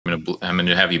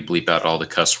gonna have you bleep out all the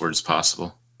cuss words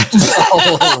possible.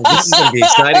 Oh, this is gonna be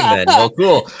exciting then. Well,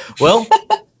 cool. Well,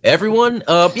 everyone,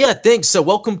 yeah, thanks. So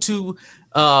welcome to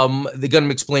the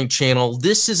Gundam Explained channel.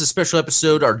 This is a special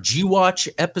episode, our G-Watch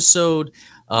episode,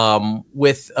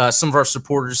 with some of our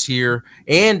supporters here,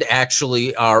 and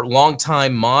actually our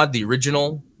longtime mod, the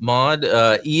original mod,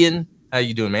 Ian. How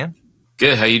you doing, man?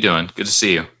 Good. How you doing? Good to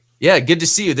see you. Yeah, good to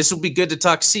see you. This will be good to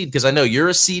talk Seed because I know you're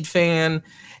a Seed fan,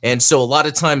 and so a lot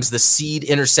of times the Seed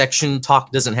intersection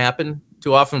talk doesn't happen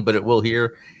too often, but it will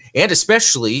here. And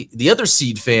especially the other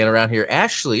Seed fan around here,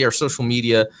 Ashley, our social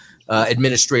media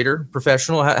administrator,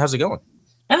 professional. How's it going?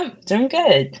 I'm doing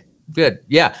good. Good.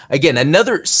 Yeah. Again,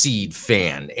 another Seed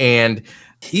fan and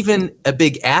even a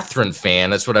big Atherin fan.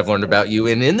 That's what I've learned about you.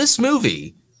 And in this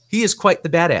movie, he is quite the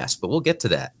badass, but we'll get to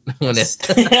that.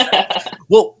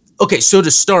 Well, okay. So to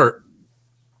start,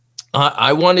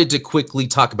 I wanted to quickly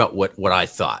talk about what I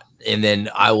thought, and then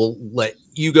I will let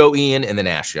you go, Ian, and then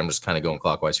Ashley. I'm just kind of going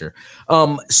clockwise here.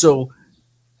 One,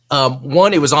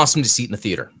 it was awesome to see it in the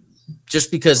theater,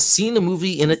 just because seeing a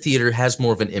movie in a theater has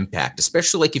more of an impact,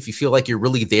 especially like if you feel like you're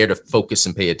really there to focus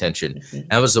and pay attention. Mm-hmm.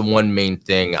 That was the one main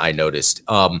thing I noticed.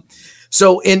 And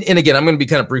again, I'm going to be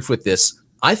kind of brief with this.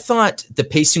 I thought the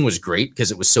pacing was great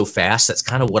because it was so fast. That's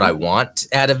kind of what I want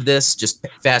out of this, just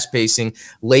fast pacing,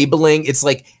 labeling. It's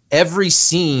like every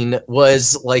scene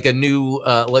was like a new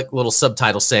like little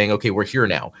subtitle saying, okay, we're here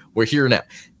now. We're here now.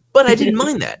 But I didn't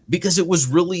mind that because it was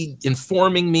really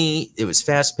informing me. It was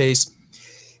fast paced.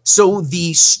 So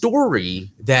the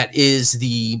story that is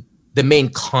the main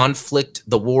conflict,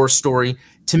 the war story,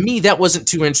 to me, that wasn't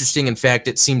too interesting. In fact,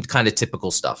 it seemed kind of typical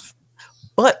stuff.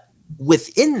 But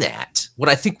within that, what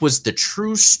I think was the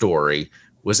true story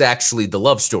was actually the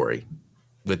love story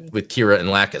with Kira and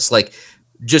Lacus. Like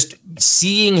just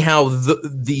seeing how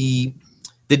the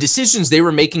decisions they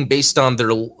were making based on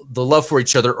the love for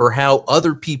each other, or how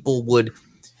other people would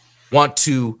want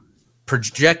to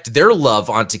project their love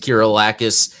onto Kira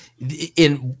Lacus,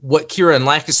 in what Kira and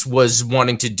Lacus was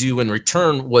wanting to do in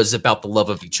return was about the love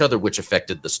of each other, which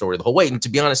affected the story the whole way. And to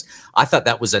be honest, I thought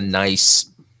that was a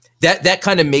nice, that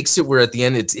kind of makes it where at the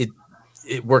end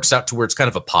it works out to where it's kind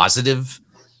of a positive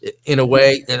in a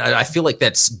way. And I feel like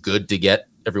that's good to get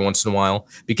every once in a while,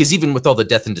 because even with all the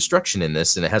death and destruction in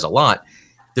this, and it has a lot,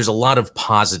 there's a lot of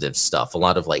positive stuff, a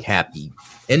lot of like happy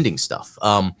ending stuff.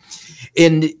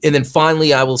 And then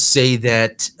finally, I will say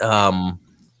that,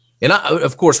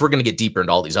 of course, we're going to get deeper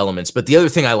into all these elements, but the other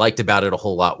thing I liked about it a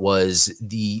whole lot was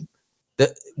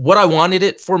what I wanted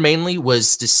it for mainly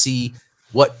was to see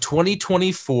what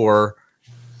 2024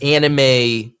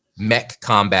 anime mech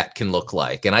combat can look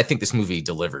like. And I think this movie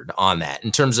delivered on that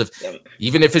in terms of,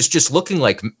 even if it's just looking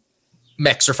like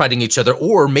mechs are fighting each other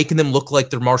or making them look like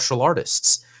they're martial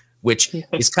artists, which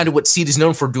is kind of what Seed is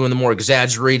known for, doing the more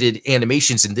exaggerated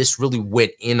animations. And this really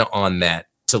went in on that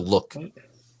to look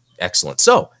excellent.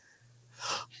 So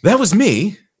that was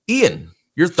me. Ian,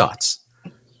 your thoughts?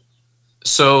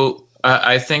 So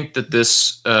I think that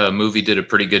this movie did a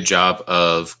pretty good job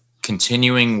of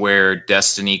continuing where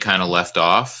Destiny kind of left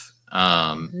off,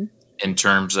 in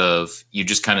terms of you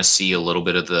just kind of see a little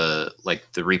bit of the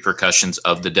repercussions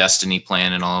of the Destiny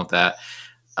plan and all of that.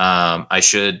 I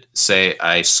should say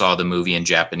I saw the movie in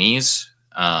Japanese.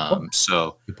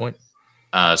 So good point.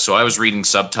 So I was reading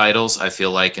subtitles. I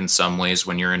feel like in some ways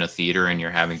when you're in a theater and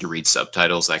you're having to read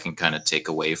subtitles, that can kind of take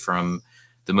away from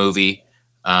the movie.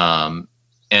 And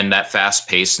that fast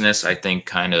pacedness, I think,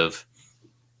 kind of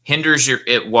hinders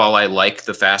while I like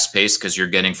the fast pace because you're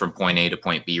getting from point A to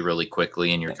point B really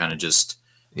quickly, and you're kind of just,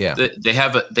 they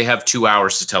have 2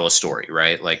 hours to tell a story,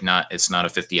 right? Like it's not a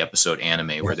 50 episode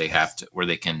anime where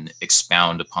they can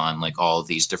expound upon like all of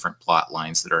these different plot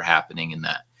lines that are happening in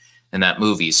that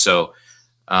movie. So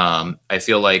I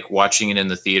feel like watching it in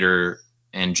the theater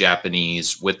in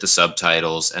Japanese with the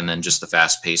subtitles and then just the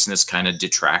fast pacedness kind of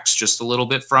detracts just a little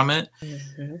bit from it.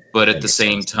 But at the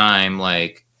same time,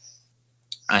 like,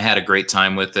 I had a great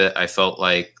time with it. I felt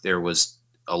like there was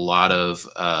a lot of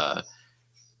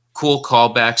cool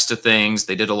callbacks to things.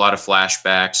 They did a lot of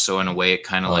flashbacks. So in a way, it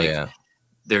kind of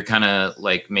they're kind of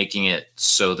like making it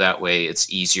so that way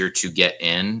it's easier to get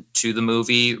into the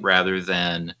movie rather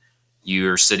than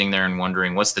you're sitting there and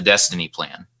wondering, what's the Destiny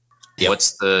plan? Yep.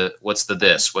 What's the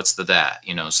this? What's the that?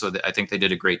 You know, so I think they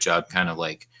did a great job kind of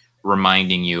like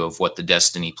reminding you of what the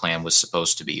Destiny plan was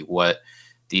supposed to be, what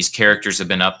these characters have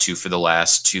been up to for the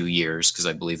last 2 years, because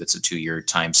I believe it's a 2-year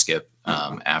time skip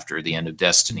after the end of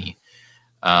Destiny.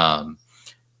 And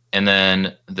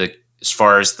then as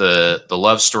far as the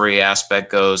love story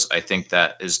aspect goes, I think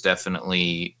that was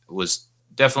definitely,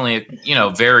 you know,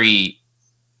 very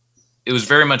it was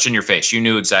very much in your face. You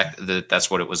knew exactly that that's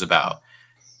what it was about.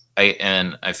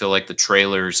 I feel like the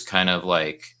trailers kind of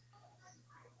like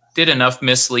did enough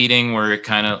misleading where it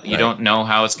kind of, you don't know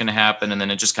how it's going to happen, and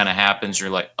then it just kind of happens. You're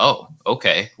like, oh,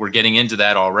 okay, we're getting into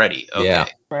that already. Okay, Yeah.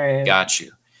 Right. got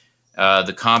you.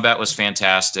 The combat was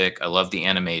fantastic. I love the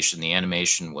animation. The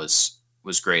animation was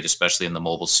great, especially in the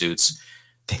mobile suits.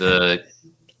 The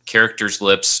characters'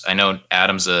 lips. I know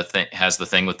Adam's has the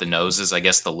thing with the noses. I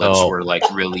guess the lips were like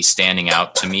really standing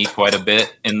out to me quite a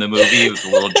bit in the movie. It was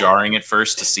a little jarring at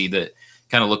first to see that.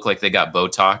 Kind of look like they got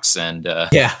Botox, and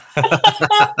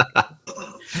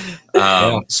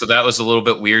so that was a little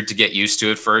bit weird to get used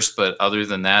to at first. But other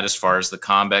than that, as far as the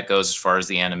combat goes, as far as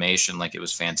the animation, like, it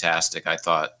was fantastic. I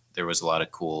thought there was a lot of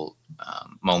cool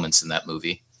moments in that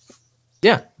movie.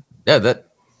 Yeah,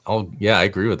 I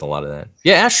agree with a lot of that.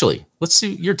 Yeah, Ashley, let's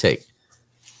see your take.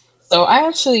 So I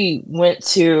actually went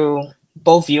to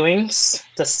both viewings,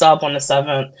 the sub on the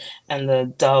 7th and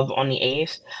the dub on the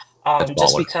 8th.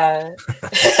 Just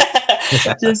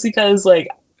because like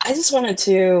I just wanted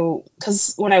to,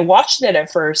 because when I watched it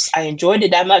at first, I enjoyed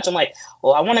it that much. I'm like,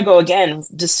 well, I want to go again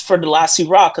just for the last 2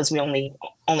 Raw, because we only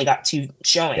got 2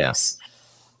 showings.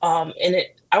 Yeah. And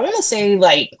I want to say,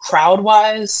 like, crowd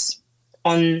wise,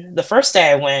 on the first day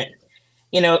I went,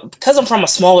 because I'm from a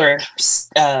smaller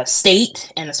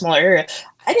state and a smaller area,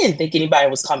 I didn't think anybody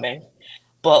was coming.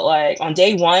 But like on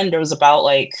day 1, there was about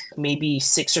like maybe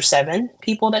 6 or 7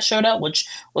 people that showed up, which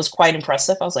was quite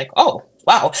impressive. I was like, oh,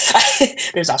 wow,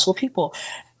 there's actual people.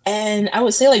 And I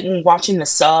would say, like, when watching the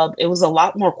sub, it was a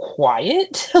lot more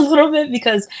quiet a little bit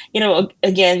because,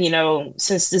 again,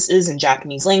 since this is in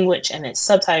Japanese language and it's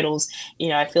subtitles,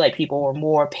 I feel like people were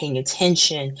more paying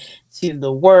attention to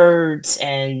the words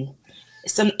and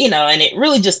and it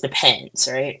really just depends,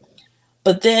 right?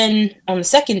 But then on the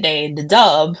second day, the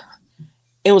dub,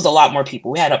 it was a lot more people.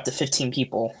 We had up to 15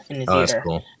 people in the theater. That's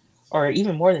cool. Or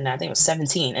even more than that. I think it was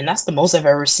 17. And that's the most I've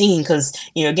ever seen because,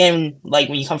 again, like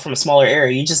when you come from a smaller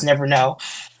area, you just never know.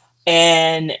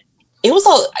 And it was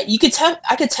I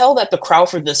could tell that the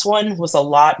crowd for this one was a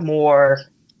lot more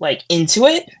like into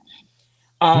it.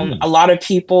 A lot of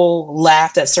people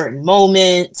laughed at certain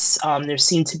moments. There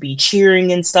seemed to be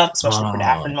cheering and stuff, especially for the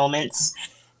action moments.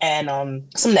 And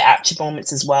some of the action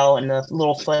moments as well, and the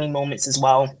little funny moments as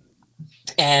well.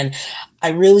 And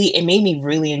it made me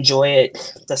really enjoy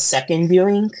it the second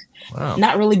viewing. Wow.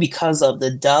 Not really because of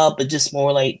the dub, but just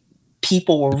more like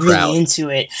people were really into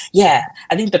it. Yeah,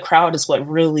 I think the crowd is what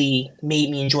really made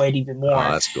me enjoy it even more.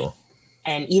 Oh, that's cool.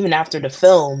 And even after the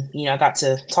film, I got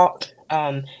to talk.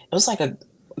 It was like a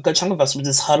good chunk of us were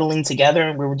just huddling together,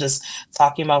 and we were just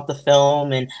talking about the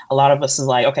film. And a lot of us is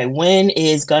like, okay, when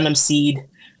is Gundam SEED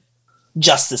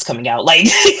Justice coming out? Like,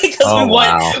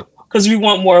 because we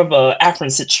want more of a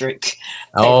Afrocentric.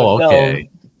 Oh, okay.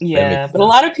 Yeah, but a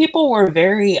lot of people were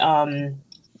very,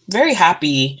 very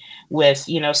happy with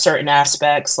certain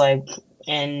aspects, like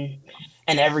and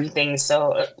everything.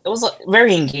 So it was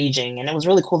very engaging, and it was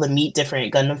really cool to meet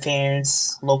different Gundam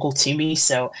fans local to me.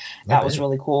 So that was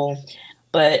really cool.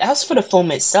 But as for the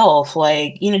film itself,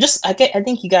 like I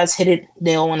think you guys hit it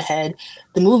nail on the head.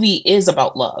 The movie is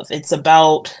about love. It's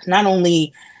about not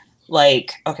only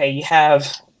like, okay, you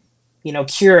have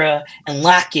Kira and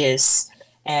Lacus,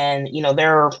 and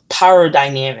there are power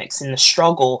dynamics in the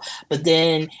struggle, but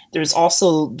then there's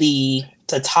also the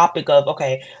topic of,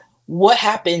 okay, what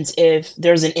happens if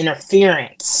there's an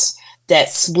interference that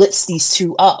splits these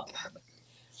two up?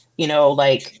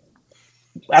 Like,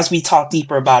 as we talk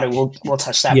deeper about it, we'll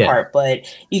touch that part, but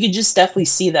you could just definitely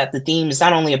see that the theme is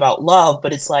not only about love,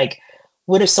 but it's like,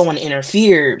 what if someone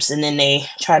interferes and then they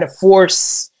try to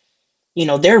force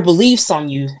their beliefs on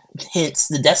you, hence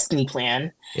the destiny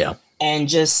plan. Yeah. And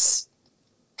just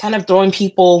kind of throwing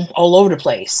people all over the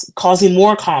place, causing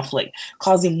more conflict,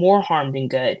 causing more harm than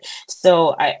good.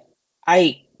 So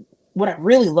what I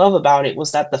really love about it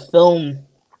was that the film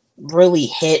really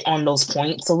hit on those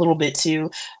points a little bit too,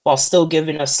 while still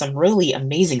giving us some really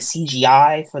amazing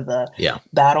CGI for the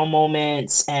battle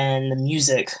moments, and the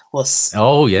music was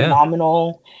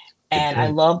phenomenal. And I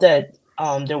love that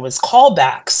there was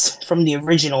callbacks from the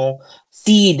original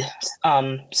SEED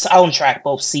soundtrack,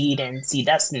 both SEED and SEED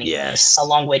Destiny,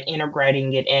 along with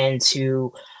integrating it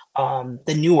into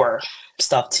the newer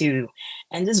stuff too,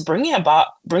 and just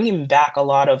bringing back a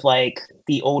lot of like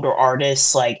the older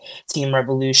artists like Team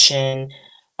Revolution,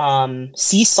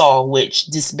 Seesaw, which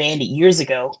disbanded years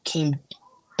ago, came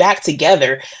back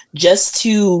together just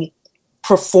to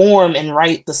perform and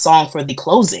write the song for the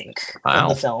closing of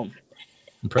the film.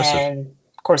 Impressive. And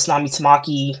of course, Nami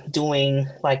Tamaki doing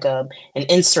like an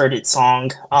inserted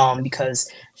song because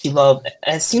she loved.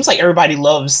 It seems like everybody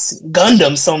loves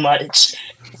Gundam so much,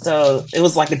 so it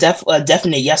was like a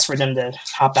definite yes for them to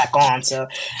hop back on. So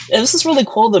it was just really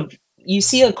cool. You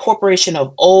see a corporation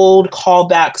of old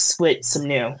callbacks with some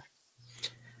new.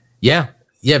 Yeah,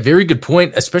 yeah, very good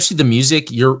point. Especially the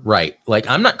music. You're right. Like,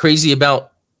 I'm not crazy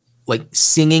about like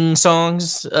singing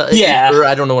songs. Yeah, or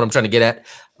I don't know what I'm trying to get at.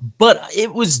 But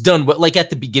it was done, but like at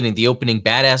the beginning, the opening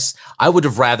badass, I would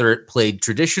have rather it played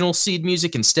traditional Seed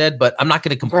music instead, but I'm not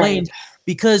going to complain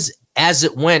because as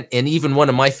it went, and even one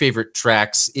of my favorite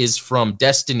tracks is from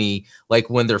Destiny, like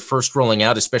when they're first rolling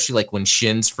out, especially like when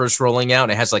Shin's first rolling out,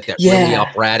 it has like that really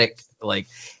operatic, like,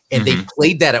 and they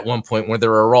played that at one point where they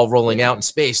were all rolling out in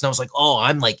space. And I was like, oh,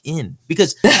 I'm like in,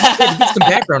 because to get some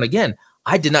background again,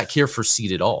 I did not care for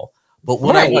Seed at all. But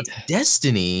when I watched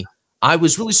Destiny, I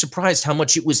was really surprised how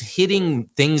much it was hitting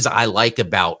things I like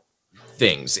about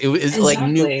things. It was like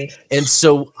new. And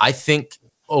so I think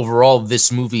overall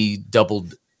this movie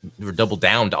doubled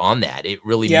down on that. It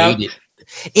really made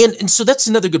it. And so that's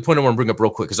another good point I want to bring up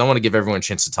real quick because I want to give everyone a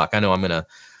chance to talk. I know I'm going to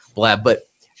blab, but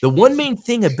the one main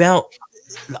thing about,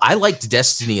 I liked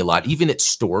Destiny a lot, even its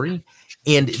story.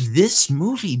 And this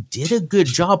movie did a good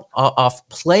job of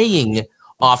playing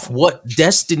off what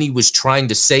Destiny was trying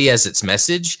to say as its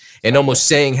message and almost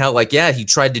saying how like, yeah, he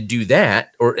tried to do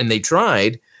that and they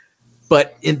tried,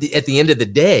 but at the end of the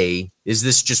day, is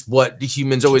this just what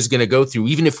humans always going to go through?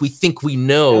 Even if we think we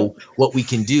know what we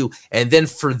can do. And then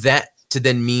for that to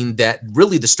then mean that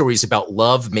really the story is about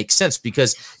love makes sense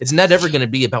because it's not ever going to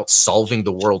be about solving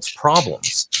the world's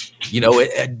problems. You know,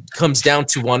 it comes down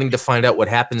to wanting to find out what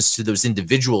happens to those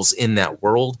individuals in that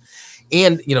world.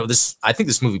 And, you know, I think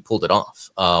this movie pulled it off.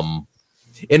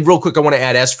 And real quick, I want to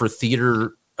add, as for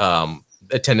theater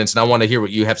attendance, and I want to hear what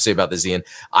you have to say about this, Ian.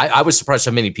 I was surprised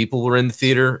how many people were in the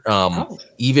theater.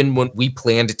 Even when we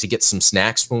planned to get some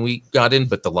snacks when we got in,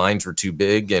 but the lines were too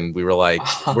big and we were like,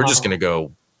 we're just going to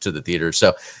go to the theater.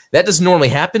 So that doesn't normally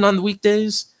happen on the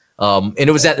weekdays. And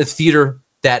it was at the theater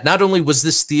that not only was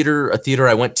this theater a theater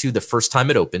I went to the first time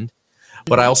it opened,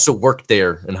 but I also worked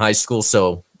there in high school.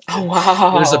 So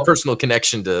there's a personal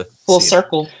connection to full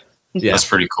circle. Yeah, that's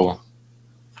pretty cool.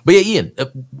 But yeah, Ian,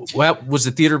 was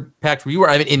the theater packed where you were?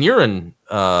 I mean, and you're in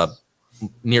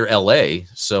near LA,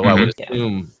 so I would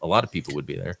assume a lot of people would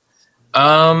be there.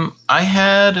 I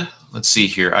had, let's see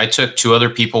here. I took 2 other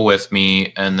people with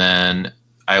me, and then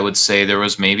I would say there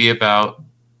was maybe about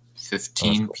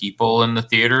 15 people in the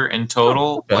theater in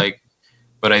total.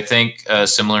 But I think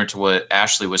similar to what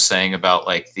Ashley was saying about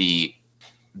like the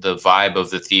vibe of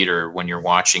the theater when you're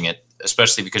watching it,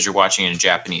 especially because you're watching it in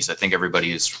Japanese. I think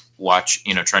everybody is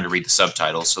trying to read the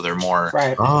subtitles, so they're more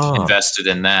invested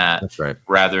in that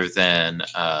rather than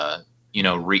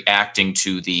reacting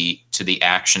to the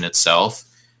action itself.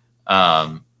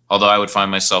 Although I would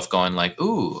find myself going like,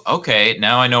 "Ooh, okay,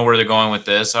 now I know where they're going with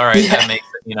this. All right, that makes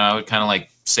I would kind of like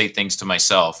say things to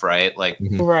myself, right? Like,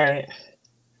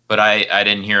 But I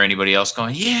didn't hear anybody else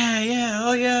going,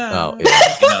 oh yeah.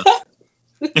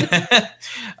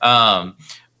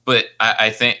 But I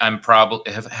think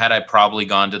had I probably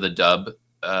gone to the dub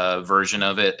version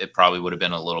of it, it probably would have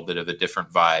been a little bit of a different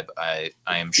vibe. I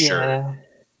am sure.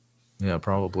 Yeah,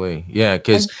 probably. Yeah,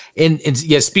 because and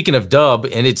speaking of dub,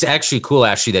 and it's actually cool,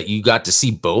 Ashley, that you got to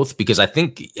see both, because I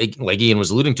think, like Ian was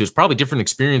alluding to, it's probably different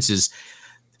experiences.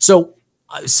 So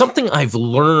something I've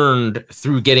learned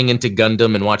through getting into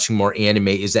Gundam and watching more anime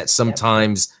is that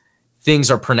sometimes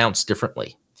things are pronounced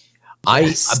differently.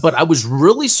 But I was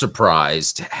really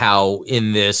surprised how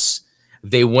in this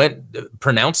they went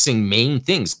pronouncing main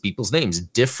things, people's names,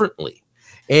 differently.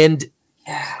 And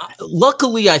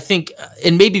luckily, I think,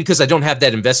 and maybe because I don't have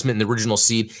that investment in the original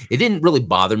Seed, it didn't really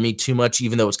bother me too much,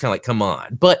 even though it's kind of like, come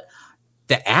on. But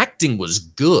the acting was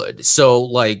good. So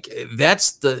like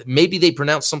maybe they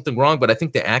pronounced something wrong, but I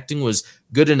think the acting was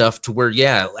good enough to where,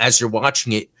 as you're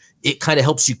watching it, it kind of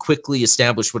helps you quickly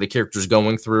establish what a character is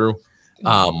going through.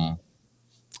 So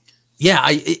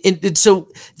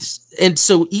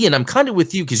Ian, I'm kind of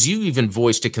with you because you even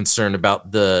voiced a concern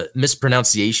about the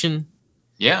mispronunciation.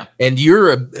 Yeah.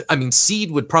 And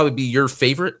Seed would probably be your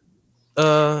favorite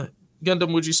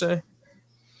Gundam, would you say?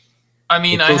 I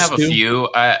mean, I have a few.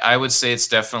 I would say it's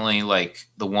definitely like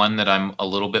the one that I'm a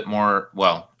little bit more,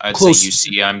 I'd say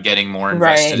UC I'm getting more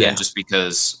invested in just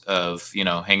because of,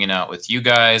 hanging out with you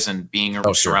guys and being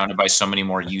surrounded by so many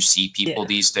more UC people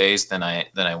these days than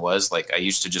I was. Like I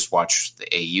used to just watch the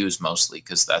AUs mostly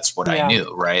because that's what I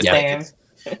knew, right? Yeah. Like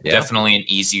it's definitely an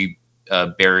easy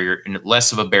barrier,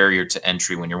 less of a barrier to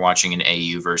entry when you're watching an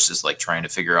AU versus like trying to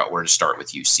figure out where to start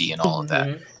with UC and all of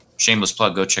that. Shameless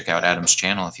plug, go check out Adam's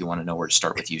channel if you want to know where to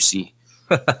start with UC.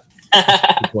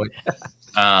 Good point.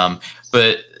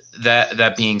 But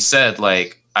that being said,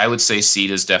 like I would say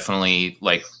Seed is definitely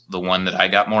like the one that I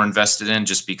got more invested in,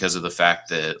 just because of the fact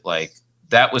that like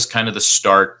that was kind of the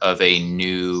start of a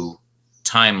new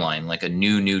timeline, like a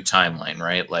new timeline,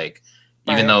 right? Like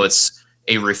even though it's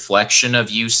a reflection of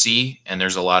UC and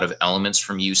there's a lot of elements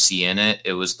from UC in it,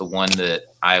 it was the one that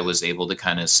I was able to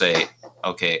kind of say,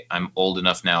 okay, I'm old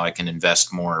enough now, I can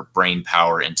invest more brain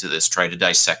power into this, try to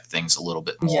dissect things a little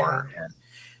bit more,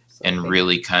 and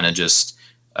really kind of just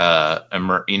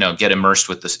get immersed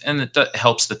with this. And it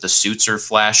helps that the suits are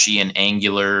flashy and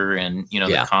angular, and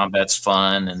the combat's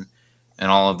fun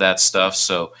and all of that stuff.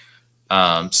 So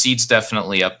Seed's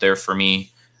definitely up there for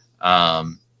me.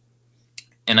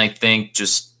 And I think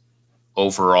just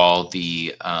overall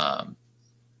the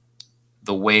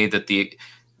way that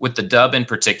with the dub in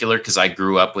particular, because I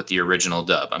grew up with the original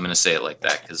dub. I'm going to say it like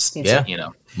that because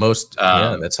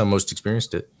that's how most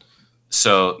experienced it.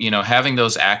 So having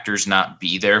those actors not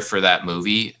be there for that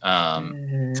movie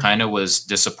kind of was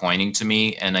disappointing to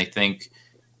me. And I think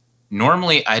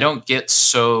normally I don't get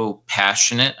so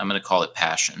passionate. I'm going to call it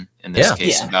passion in this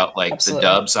case about like the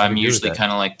dubs. I'm usually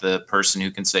kind of like the person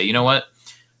who can say, you know what,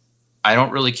 I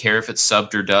don't really care if it's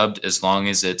subbed or dubbed as long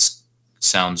as it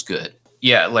sounds good.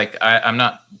 Yeah, like I'm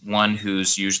not one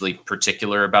who's usually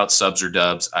particular about subs or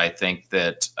dubs. I think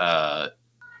that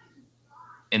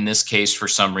in this case, for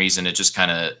some reason, it just kind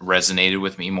of resonated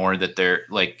with me more that they're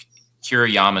like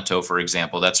Kira Yamato, for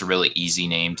example. That's a really easy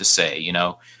name to say.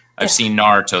 I've seen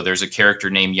Naruto. There's a character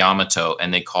named Yamato,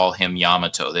 and they call him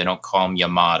Yamato. They don't call him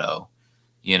Yamato.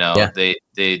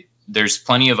 There's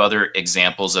plenty of other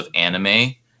examples of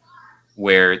anime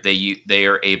where they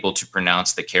are able to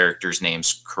pronounce the characters'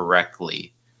 names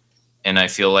correctly. And I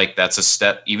feel like that's a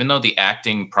step, even though the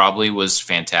acting probably was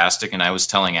fantastic. And I was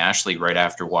telling Ashley right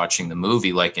after watching the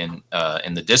movie, like in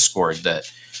the Discord,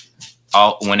 that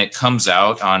when it comes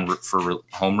out for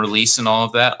home release and all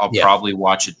of that, I'll probably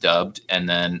watch it dubbed, and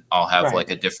then I'll have like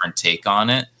a different take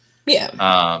on it.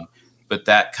 Yeah. But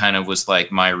that kind of was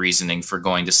like my reasoning for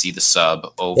going to see the sub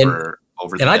over.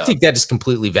 And I think that is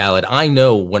completely valid. I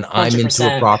know when I'm 100%.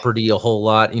 Into a property a whole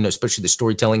lot, especially the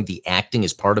storytelling, the acting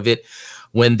is part of it.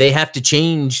 When they have to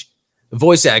change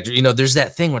voice actor, there's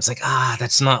that thing where it's like,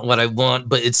 that's not what I want,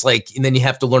 but it's like, and then you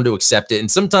have to learn to accept it. And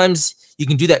sometimes you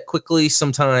can do that quickly.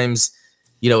 Sometimes,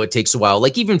 it takes a while.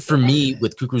 Like even for me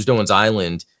with Cuckoo's Doan's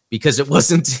Island, because it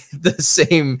wasn't the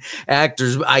same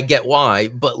actors, I get why,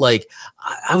 but like,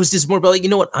 I was just more about like, you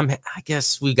know what? I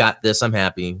guess we got this. I'm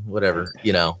happy, whatever,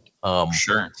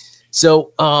 Sure.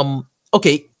 So,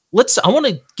 okay, I want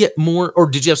to get more, or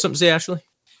did you have something to say, Ashley?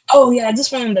 Oh yeah, I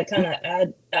just wanted to kind of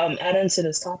add into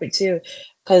this topic too,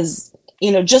 because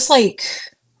just like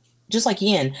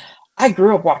Ian, I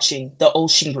grew up watching the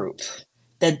Ocean Group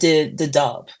that did the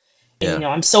dub. And,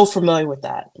 I'm so familiar with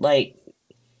that. Like,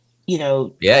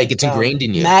 it gets ingrained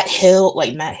in you. Matt Hill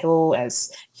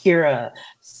as Kira,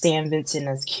 Sam Vincent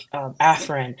as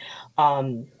Afrin,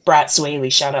 Brad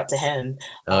Swaley, shout out to him.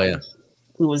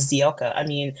 Who was Dielka. I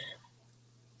mean,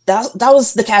 that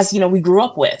was the cast we grew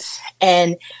up with.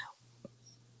 And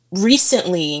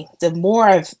recently, the more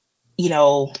I've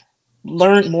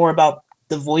learned more about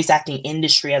the voice acting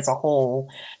industry as a whole,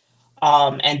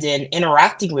 and then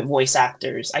interacting with voice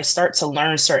actors, I start to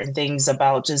learn certain things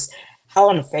about just how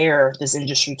unfair this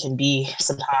industry can be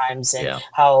sometimes, and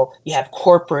how you have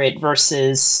corporate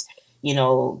versus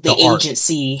the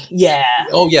agency.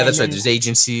 Oh yeah, that's right. There's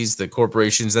agencies, the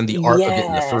corporations, and the art of it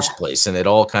in the first place, and it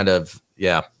all kind of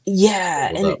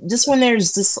and just when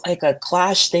there's just like a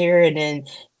clash there, and then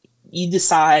you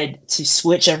decide to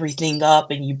switch everything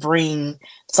up and you bring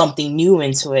something new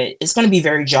into it, it's going to be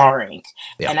very jarring.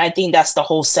 And I think that's the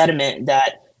whole sentiment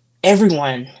that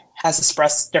everyone has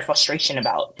expressed their frustration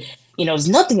about. It's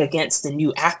nothing against the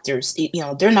new actors.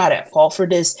 They're not at fault for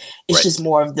this. It's just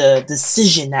more of the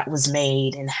decision that was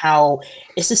made, and how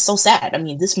it's just so sad. I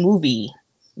mean, this movie,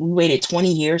 we waited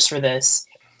 20 years for this,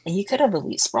 and you could have at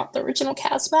least brought the original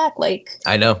cast back. Like,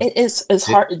 I know it's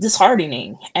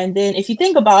disheartening. And then if you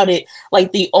think about it,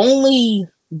 like the only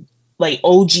like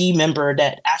OG member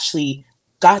that actually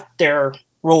got their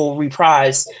role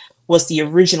reprised was the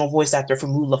original voice actor for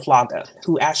Mula Flaga,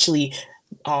 who actually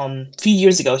a few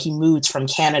years ago he moved from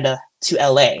Canada to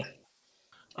LA.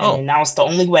 And that was the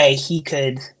only way he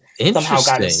could somehow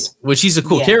got his, which he's a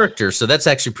cool character, so that's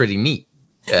actually pretty neat.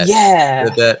 Yeah.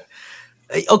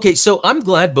 Okay, so I'm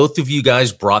glad both of you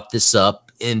guys brought this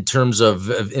up. in terms of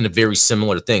in a very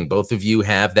similar thing. Both of you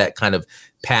have that kind of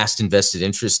past invested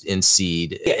interest in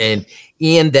Seed,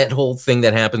 and that whole thing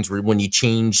that happens when you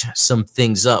change some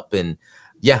things up. And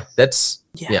yeah, that's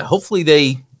hopefully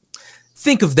they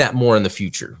think of that more in the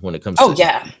future when it comes to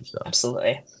stuff.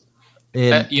 Absolutely.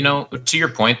 And you know, to your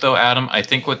point though, Adam, I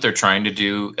think what they're trying to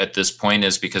do at this point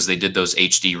is because they did those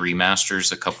HD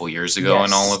remasters a couple years ago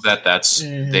and all of that, that's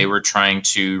they were trying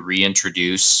to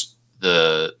reintroduce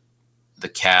the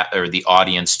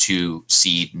audience to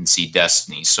Seed and Seed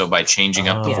Destiny. So by changing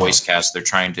up the voice cast, they're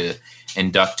trying to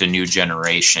induct a new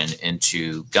generation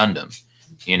into Gundam.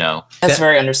 You know, that's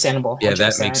very understandable. 100%. Yeah,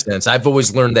 that makes sense. I've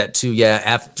always learned that too. Yeah,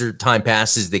 after time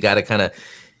passes, they got to kind of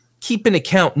keep in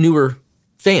account newer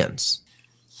fans.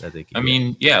 I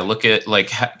mean, look at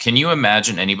can you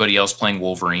imagine anybody else playing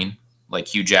Wolverine? Like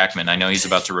Hugh Jackman. I know he's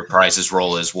about to reprise his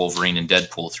role as Wolverine in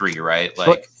Deadpool 3, right?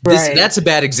 Like that's a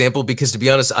bad example because to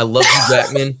be honest, I love Hugh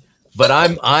Jackman, but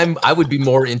I would be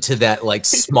more into that like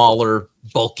smaller,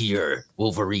 bulkier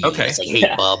Wolverine. Okay. It's like,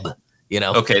 hey, bub, you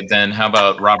know. Okay, then how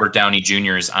about Robert Downey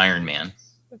Jr. as Iron Man?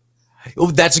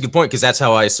 Oh, that's a good point because that's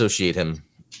how I associate him.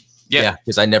 Yeah,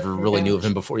 because I never really knew of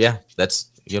him before. Yeah, that's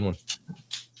a good one.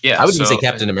 Yeah, I would even say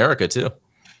Captain America too.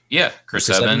 Yeah, Chris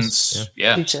Evans.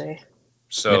 Yeah. Usually.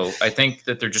 So I think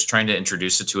that they're just trying to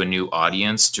introduce it to a new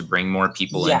audience to bring more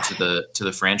people into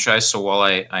the franchise. So while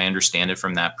I understand it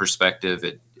from that perspective,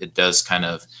 it does kind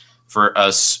of, for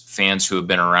us fans who have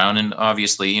been around, and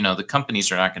obviously, you know, the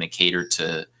companies are not going to cater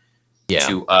to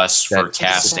us for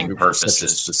casting purposes. Such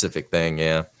a specific thing,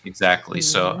 exactly.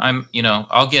 So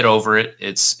I'll get over it.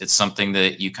 It's something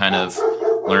that you kind of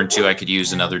learn to. I could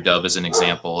use another dub as an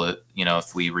example, you know,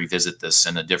 if we revisit this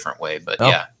in a different way. But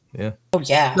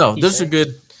no, those are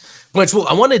good points. Well,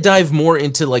 I want to dive more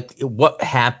into like what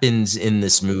happens in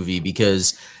this movie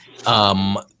because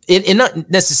and not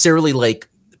necessarily like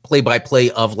play by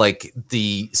play of like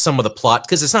some of the plot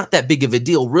because it's not that big of a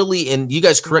deal really, and you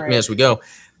guys correct me as we go.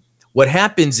 What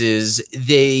happens is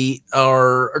they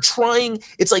are trying,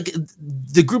 it's like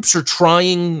the groups are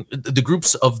trying, the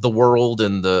groups of the world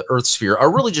and the Earth sphere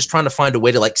are really just trying to find a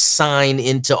way to like sign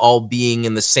into all being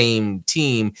in the same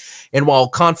team. And while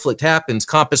conflict happens,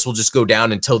 Compass will just go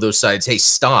down and tell those sides, hey,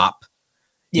 stop,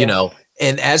 you know.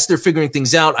 And as they're figuring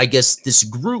things out, I guess this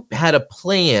group had a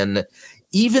plan.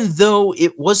 Even though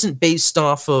it wasn't based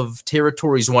off of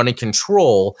territories wanting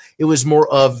control, it was more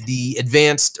of the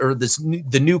advanced or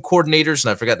the new coordinators,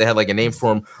 and I forgot they had like a name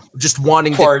for them, just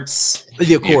wanting Accords.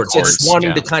 Just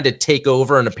wanting to kind of take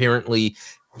over. And apparently,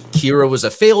 Kira was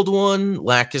a failed one.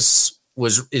 Lacus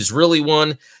is really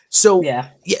one. So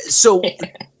so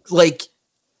like.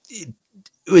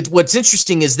 What's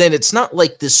interesting is then it's not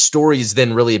like this story is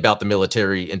then really about the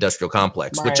military industrial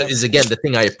complex, which is, again, the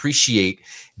thing I appreciate.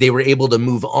 They were able to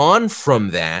move on from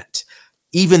that,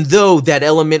 even though that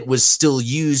element was still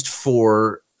used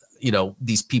for, you know,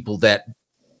 these people that,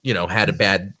 you know, had a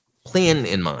bad plan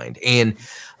in mind. And,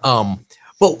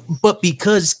 but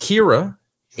because Kira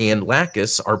and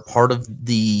Lacus are part of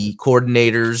the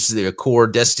coordinators, the core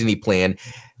destiny plan,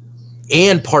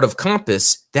 and part of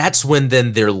Compass, that's when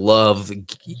then their love,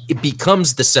 it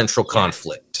becomes the central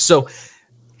conflict. So,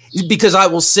 because I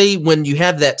will say when you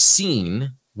have that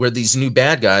scene where these new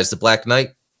bad guys, the Black Knight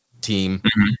team,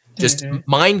 just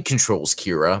mind controls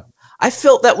Kira, I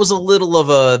felt that was a little of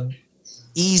a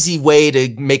easy way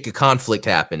to make a conflict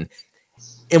happen.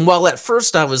 And while at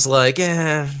first I was like,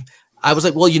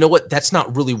 well, you know what? That's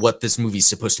not really what this movie's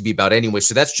supposed to be about anyway.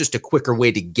 So that's just a quicker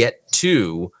way to get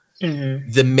to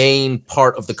the main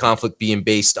part of the conflict being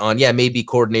based on, maybe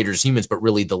coordinators, humans, but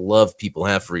really the love people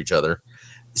have for each other.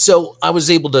 So I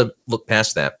was able to look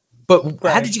past that. But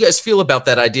how did you guys feel about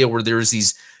that idea where there's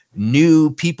these new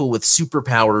people with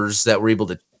superpowers that were able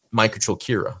to mind control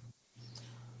Kira?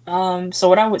 So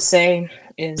what I would say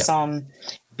is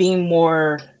being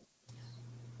more...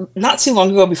 Not too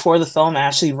long ago before the film, I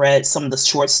actually read some of the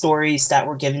short stories that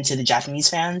were given to the Japanese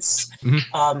fans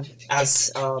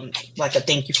as like a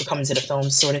thank you for coming to the film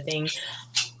sort of thing.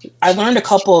 I learned a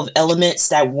couple of elements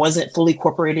that wasn't fully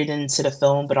incorporated into the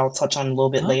film, but I'll touch on a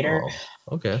little bit later.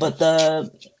 Okay. But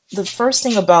the first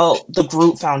thing about the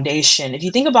group Foundation, if you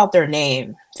think about their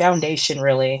name, Foundation,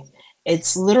 really,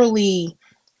 it's literally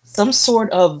some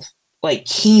sort of like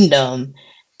kingdom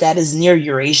that is near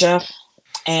Eurasia.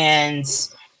 And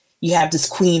you have this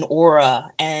Queen Aura,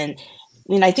 and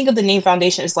when I think of the name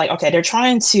Foundation, it's like, okay, they're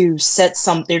trying to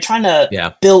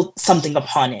build something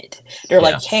upon it. They're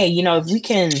like, hey, you know, if we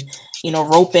can, you know,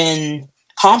 rope in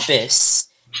Compass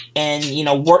and, you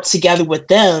know, work together with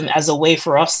them as a way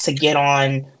for us to get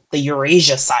on the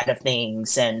Eurasia side of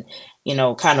things and, you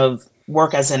know, kind of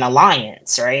work as an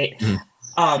alliance, right?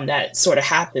 That sort of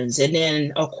happens. And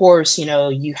then, of course, you know,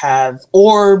 you have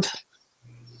Orb,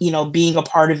 you know, being a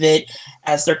part of it,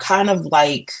 as they're kind of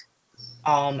like,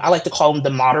 I like to call them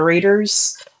the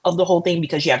moderators of the whole thing,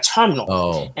 because you have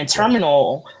Terminal. And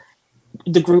Terminal,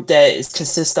 the group that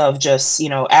consists of just, you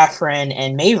know, Afrin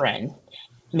and Mayrin.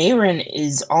 Mayrin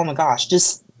is, oh my gosh,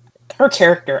 just her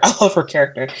character. I love her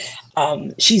character.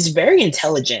 She's very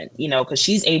intelligent, you know, because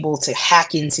she's able to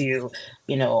hack into,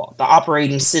 you know, the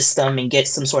operating system and get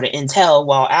some sort of intel,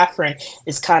 while Afrin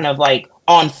is kind of like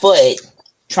on foot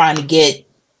trying to get,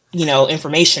 you know,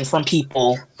 information from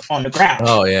people on the ground.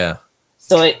 Oh, yeah.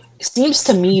 So it seems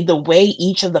to me the way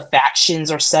each of the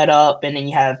factions are set up, and then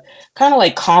you have kind of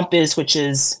like Compass, which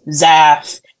is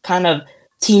Zaf, kind of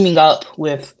teaming up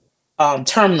with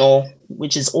Terminal,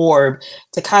 which is Orb,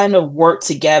 to kind of work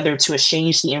together to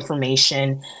exchange the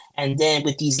information. And then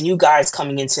with these new guys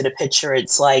coming into the picture,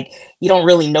 it's like you don't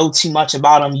really know too much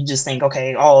about them. You just think,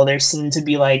 okay, oh, there seems to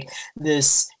be like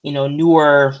this, you know,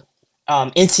 newer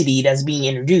entity that's being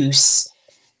introduced,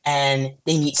 and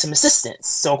they need some assistance.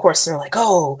 So of course they're like,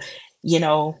 oh, you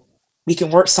know, we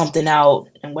can work something out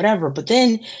and whatever. But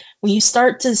then when you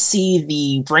start to see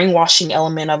the brainwashing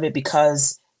element of it,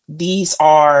 because these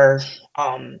are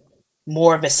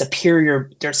more of a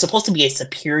superior, they're supposed to be a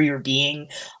superior being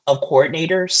of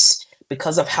coordinators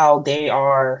because of how they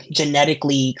are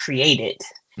genetically created.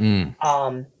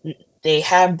 They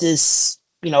have this,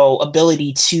 you know,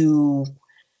 ability to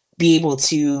be able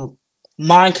to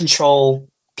mind control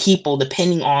people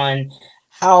depending on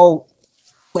how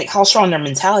strong their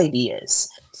mentality is.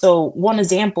 So one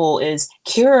example is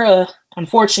Kira.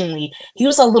 Unfortunately, he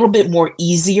was a little bit more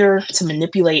easier to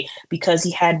manipulate because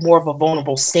he had more of a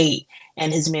vulnerable state,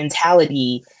 and his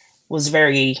mentality was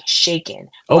very shaken.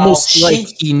 Almost like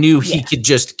he knew he could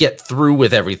just get through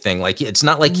with everything. Like, it's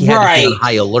not like he had to be on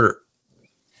high alert.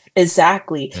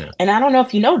 Exactly. Yeah. And I don't know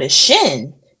if you noticed,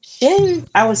 Shin,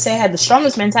 I would say, had the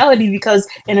strongest mentality, because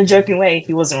in a joking way,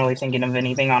 he wasn't really thinking of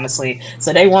anything, honestly.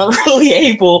 So they weren't really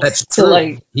able to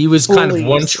like. He was kind of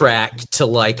one track to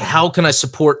like, how can I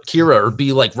support Kira or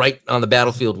be like right on the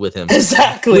battlefield with him?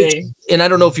 Exactly. And I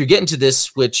don't know if you're getting to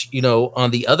this, which, you know, on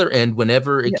the other end,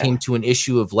 whenever it came to an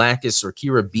issue of Lacus or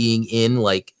Kira being in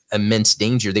like immense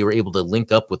danger, they were able to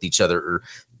link up with each other or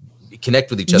connect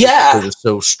with each other. Yeah. They were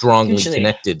so strongly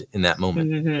connected in that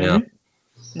moment. Yeah.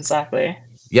 Exactly.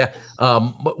 Yeah,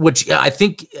 which I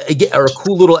think are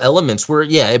cool little elements where,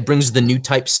 it brings the new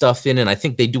type stuff in, and I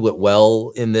think they do it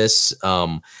well in this.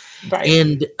 And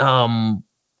Ian,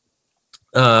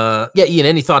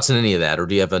 any thoughts on any of that, or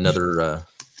do you have another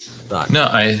thought? No,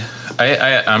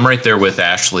 I'm right there with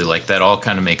Ashley. Like, that all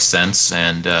kind of makes sense,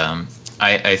 and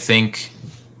I think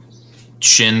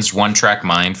Shin's one-track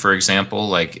mind, for example,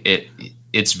 like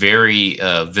it's very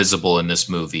visible in this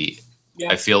movie.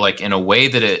 Yeah. I feel like in a way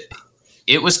that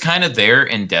it was kind of there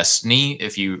in Destiny,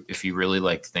 if you really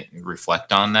like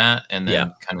reflect on that, and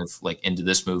then kind of like into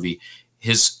this movie,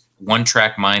 his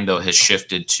one-track mind though has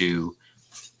shifted to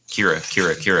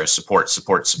Kira,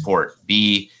 support,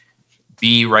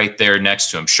 be right there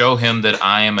next to him, show him that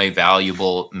I am a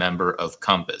valuable member of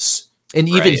Compass. And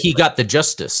even he got the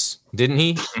justice, didn't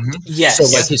he? Yes.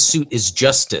 So like his suit is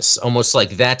justice, almost like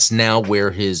that's now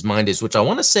where his mind is, which I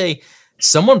want to say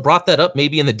someone brought that up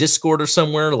maybe in the Discord or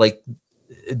somewhere, like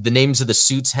the names of the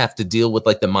suits have to deal with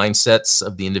like the mindsets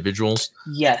of the individuals.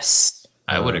 Yes.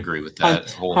 I would agree with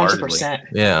that wholeheartedly. 100%.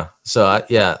 Yeah. So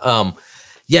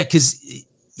because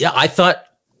I thought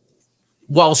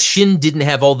while Shin didn't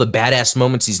have all the badass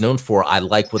moments he's known for, I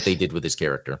like what they did with his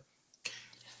character.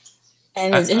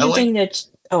 And it's interesting that.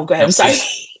 Oh, go ahead. I'm sorry.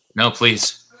 No,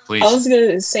 please. I was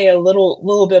gonna say a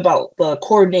little bit about the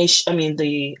coordination. I mean,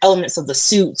 the elements of the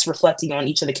suits reflecting on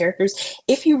each of the characters.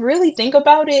 If you really think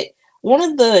about it, one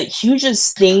of the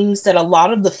hugest things that a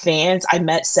lot of the fans I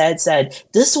met said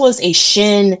this was a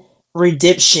Shin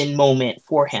redemption moment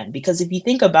for him, because if you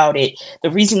think about it,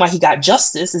 the reason why he got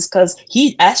justice is because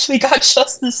he actually got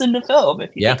justice in the film, if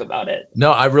you think about it.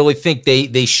 No, I really think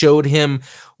they showed him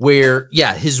where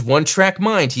his one-track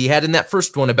mind he had in that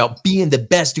first one about being the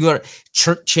best,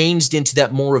 changed into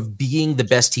that more of being the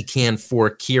best he can for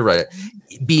Kira,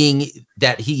 being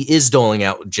that he is doling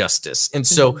out justice. And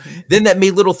so then that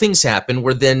made little things happen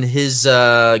where then his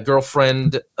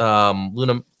girlfriend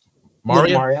Luna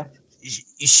Maria,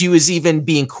 she was even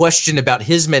being questioned about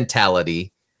his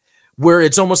mentality, where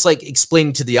it's almost like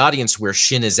explaining to the audience where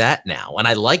Shin is at now. And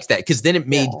I like that, because then it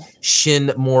made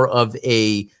Shin more of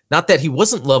a, not that he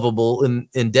wasn't lovable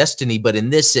in Destiny, but in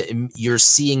this, you're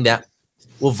seeing that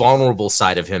vulnerable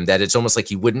side of him that it's almost like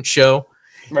he wouldn't show.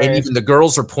 And even the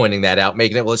girls are pointing that out,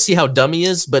 making it, well, see how dumb he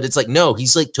is? But it's like, no,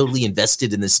 he's like totally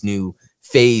invested in this new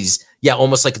phase. Yeah,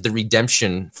 almost like the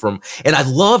redemption from, and I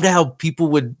loved how people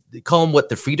would call him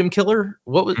the freedom killer.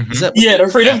 What was is that? Yeah, the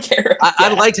freedom killer.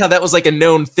 I liked how that was like a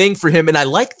known thing for him. And I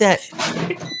like that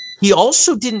he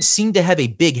also didn't seem to have a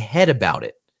big head about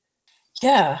it.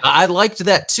 Yeah. I liked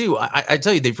that too. I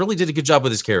tell you, they really did a good job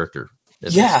with his character.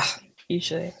 Yeah,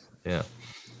 usually. Yeah.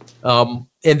 And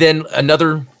then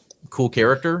another cool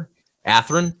character,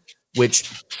 Athrun,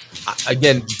 which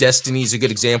again, Destiny's a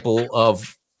good example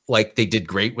of, like, they did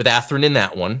great with Athrun in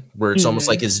that one, where it's almost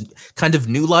like his kind of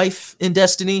new life in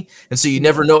Destiny. And so you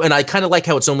never know. And I kind of like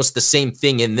how it's almost the same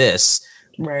thing in this,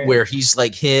 where he's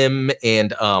like him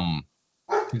and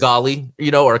Gali,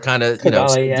 are kind of,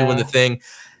 doing the thing.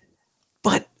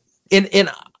 But, and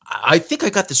I think I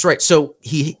got this right. So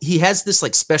he has this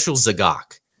like special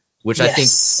Zagak, which I think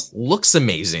looks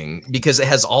amazing because it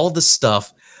has all the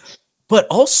stuff, but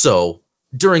also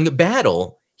during the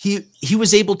battle, he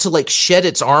was able to like shed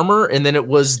its armor, and then it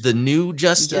was the new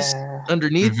Justice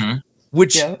underneath,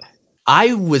 which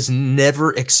I was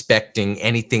never expecting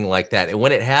anything like that. And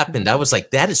when it happened, I was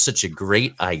like, that is such a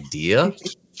great idea,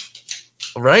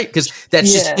 right? Because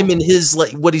that's just him and his,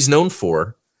 like, what he's known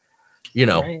for,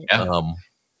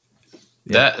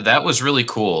 That was really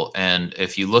cool. And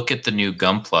if you look at the new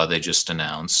Gunpla they just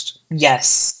announced,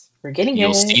 we're getting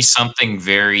you'll see something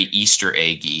very Easter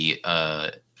eggy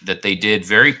that they did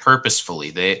very purposefully.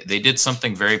 They did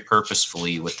something very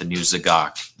purposefully with the new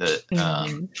Zagak. The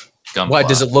Gunpla. Why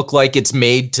does it look like it's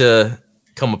made to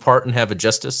come apart and have a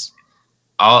justice?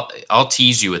 I'll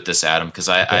tease you with this, Adam, because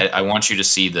I want you to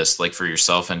see this like for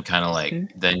yourself, and kind of like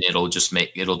then it'll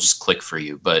just click for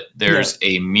you. But there's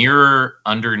a mirror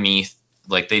underneath,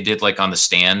 like they did like on the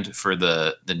stand for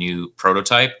the new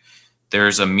prototype.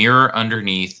 There's a mirror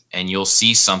underneath, and you'll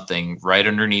see something right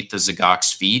underneath the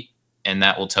Zagak's feet, and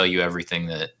that will tell you everything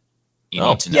that you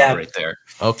need to know right there.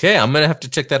 Okay, I'm gonna have to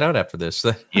check that out after this.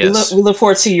 Yes. We look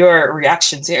forward to your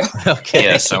reaction too. Okay.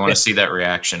 Yes, I want to see that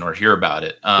reaction or hear about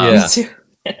it. Me too.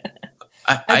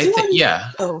 I think,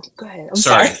 Oh, go ahead. I'm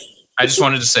sorry. sorry. I just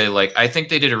wanted to say, like, I think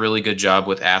they did a really good job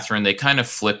with Athrun. They kind of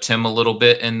flipped him a little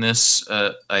bit in this.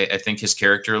 I think his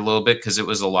character a little bit, because it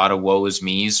was a lot of woe is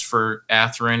me's for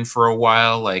Athrun for a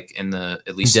while, like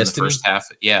at least in the first half.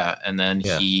 Yeah, and then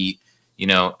he,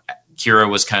 Kira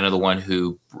was kind of the one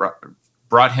who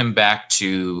brought him back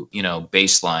to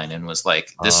baseline and was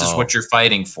like, "This is what you're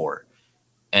fighting for."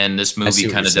 And this movie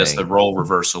kind of does the role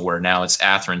reversal, where now it's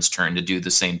Athrun's turn to do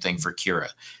the same thing for Kira.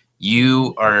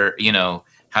 You are,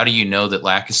 how do you know that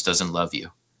Lacus doesn't love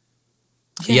you?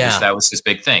 Yeah. That was his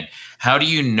big thing. How do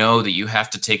you know that you have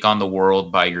to take on the world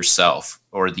by yourself,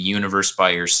 or the universe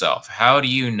by yourself? How do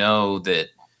you know that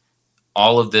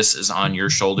all of this is on your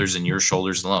shoulders and your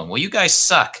shoulders alone? Well, you guys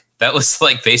suck. That was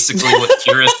like basically what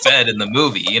Kira said in the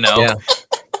movie, Yeah.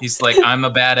 He's like, I'm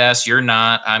a badass. You're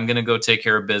not. I'm going to go take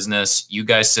care of business. You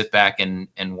guys sit back and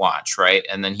watch, right?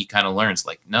 And then he kind of learns,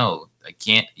 like, no,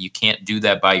 you can't do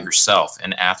that by yourself.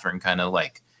 And Athrun kind of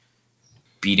like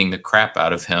beating the crap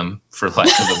out of him, for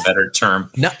lack of a better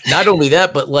term. Not only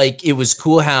that, but like, it was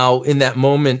cool how in that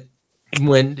moment,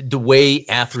 when the way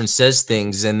Athrun says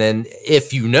things, and then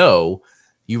if you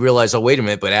realize, oh, wait a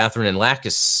minute, but Athrun and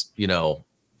Lacus,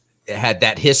 had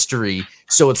that history.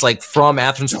 So it's like, from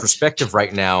Athrun's perspective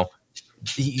right now,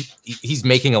 he's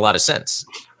making a lot of sense.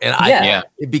 And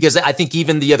because I think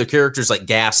even the other characters like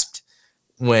gasped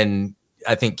when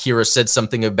I think Kira said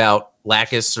something about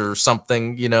Lacus or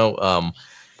something,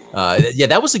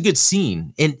 that was a good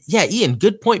scene. And yeah, Ian,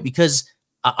 good point, because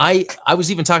I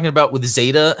was even talking about with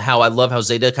Zeta, how I love how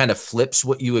Zeta kind of flips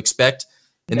what you expect.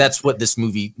 And that's what this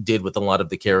movie did with a lot of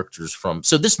the characters from.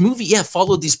 So this movie,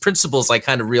 followed these principles. I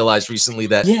kind of realized recently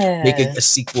that make a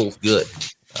sequel good.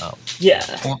 Well,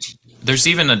 there's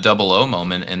even a 00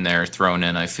 moment in there thrown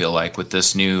in, I feel like, with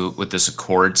this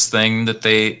Accords thing that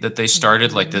they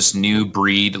started, like this new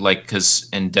breed, like, because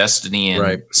in Destiny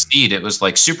and Seed, it was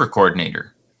like super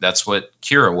coordinator. That's what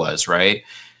Kira was, right?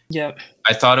 Yep.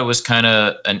 I thought it was kind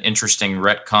of an interesting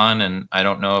retcon, and I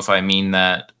don't know if I mean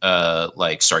that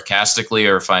like sarcastically,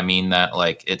 or if I mean that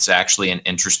like it's actually an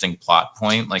interesting plot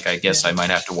point. Like, I guess I might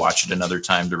have to watch it another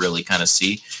time to really kind of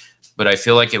see. But I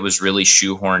feel like it was really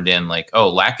shoehorned in, like, oh,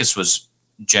 Lacus was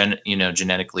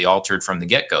genetically altered from the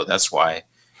get-go. That's why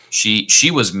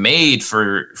she was made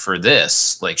for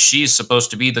this. Like, she's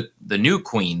supposed to be the new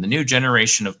queen, the new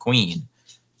generation of queen.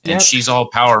 And she's all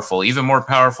powerful, even more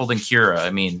powerful than Kira.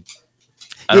 I mean,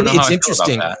 I don't know how I feel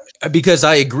about that. Because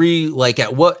I agree, like,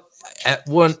 at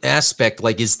one aspect,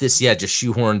 like, is this just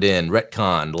shoehorned in,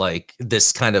 retconned, like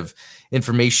this kind of,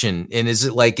 information. And is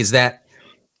that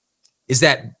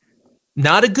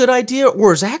not a good idea,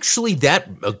 or is actually that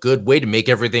a good way to make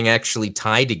everything actually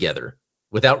tie together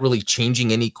without really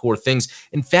changing any core things?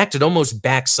 In fact, it almost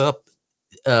backs up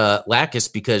Lacus,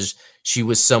 because she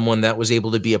was someone that was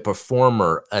able to be a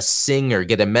performer, a singer,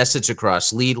 get a message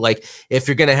across, lead. Like, if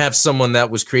you're going to have someone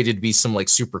that was created to be some like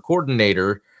super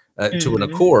coordinator to an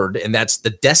Accord, and that's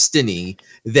the destiny,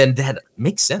 then that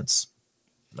makes sense,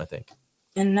 I think.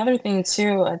 And another thing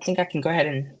too, I think I can go ahead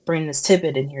and bring this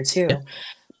tidbit in here too. Yeah.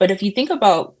 But if you think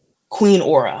about Queen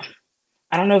Aura,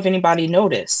 I don't know if anybody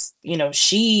noticed, you know,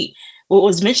 what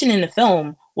was mentioned in the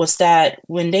film was that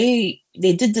when they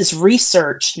did this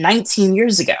research 19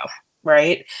 years ago,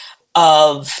 right,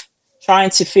 of trying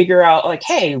to figure out like,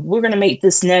 hey, we're going to make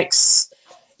this next,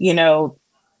 you know,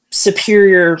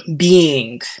 superior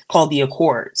being called the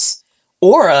Accords.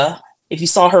 Aura, if you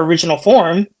saw her original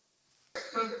form,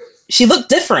 she looked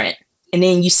different. And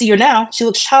then you see her now, she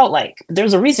looks childlike.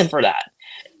 There's a reason for that.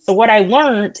 So what I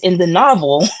learned in the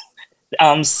novel,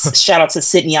 shout out to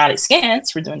Symbiotic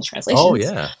Scans for doing the translations. Oh,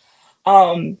 yeah.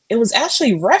 It was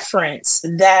actually referenced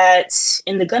that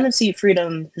in the Gundam SEED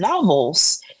Freedom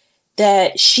novels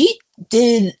that she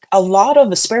did a lot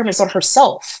of experiments on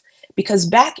herself, because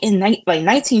back in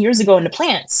 19 years ago in the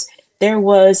plants, there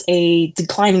was a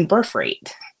declining birth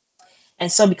rate.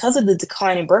 And so because of the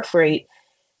declining birth rate,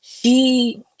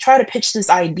 she tried to pitch this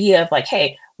idea of like,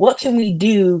 hey, what can we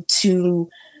do to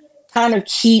kind of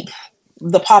keep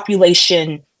the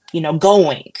population, you know,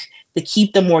 going, to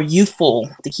keep them more youthful,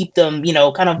 to keep them, you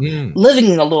know, kind of living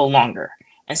a little longer.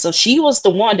 And so she was the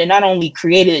one that not only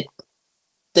created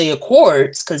the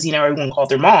Accords, because, you know, everyone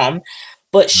called her mom,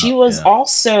 but she was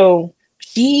also,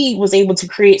 she was able to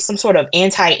create some sort of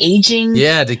anti-aging.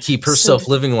 Yeah, to keep herself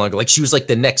living longer. Like, she was like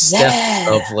the next step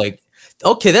of like,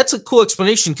 okay, that's a cool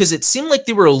explanation, because it seemed like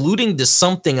they were alluding to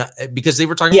something because they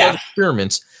were talking about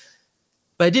experiments,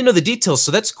 but I didn't know the details.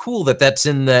 So that's cool that that's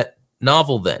in that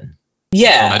novel then.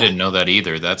 Yeah. I didn't know that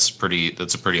either. That's a pretty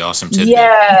awesome tidbit.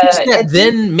 Yeah. That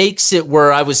then makes it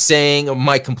where I was saying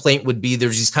my complaint would be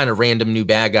there's these kind of random new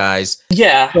bad guys.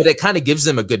 Yeah. But it kind of gives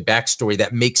them a good backstory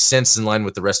that makes sense in line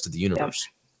with the rest of the universe.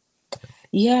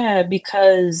 Yeah,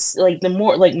 because like the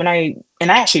more like I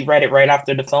actually read it right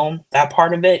after the film, that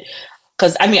part of it.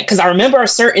 Because I remember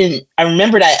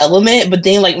that element, but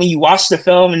then like when you watch the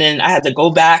film and then I had to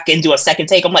go back and do a second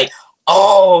take, I'm like,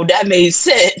 oh, that made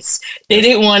sense.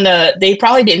 They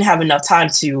probably didn't have enough time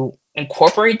to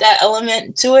incorporate that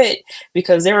element to it,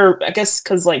 because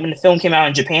because like when the film came out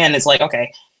in Japan, it's like,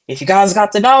 okay, if you guys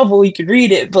got the novel, you could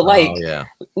read it, but like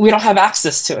we don't have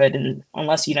access to it, and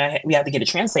unless, you know, we have to get it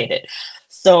translated.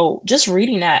 So just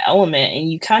reading that element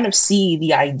and you kind of see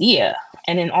the idea.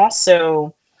 And then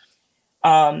also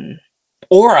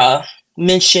Aura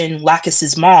mentioned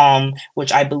Lacus's mom,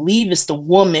 which I believe is the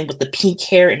woman with the pink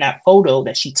hair in that photo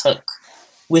that she took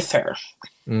with her.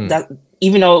 That,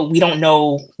 even though we don't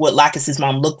know what Lacus's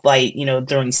mom looked like, you know,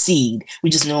 during Seed, we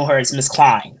just know her as Miss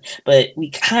Klein, but we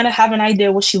kind of have an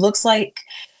idea what she looks like.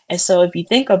 And so if you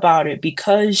think about it,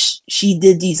 because she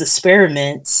did these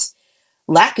experiments,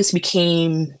 Lacus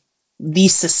became the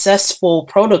successful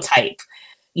prototype,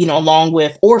 you know, along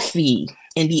with Orphe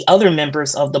and the other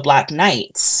members of the Black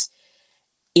Knights.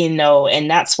 You know, and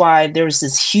that's why there's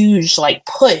this huge like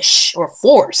push or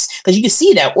force, because you can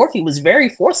see that Orphe was very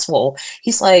forceful.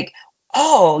 He's like,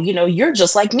 oh, you know, you're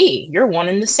just like me. You're one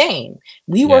and the same.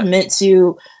 We were meant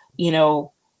to, you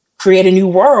know, create a new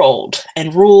world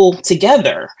and rule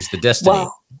together. It's the destiny.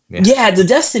 Well, the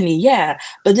destiny. Yeah.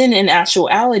 But then in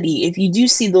actuality, if you do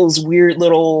see those weird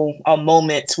little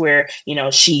moments where, you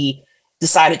know, she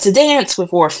decided to dance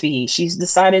with Orphe. She's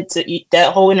decided to eat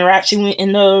that whole interaction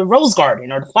in the rose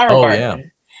garden or the flower garden.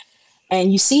 Yeah.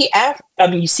 And you see,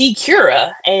 you see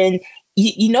Kira, and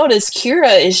you notice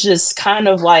Kira is just kind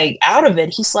of like out of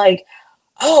it. He's like,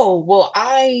 oh, well,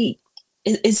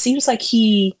 it seems like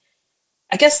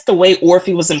I guess the way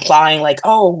Orphe was implying, like,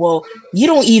 oh, well, you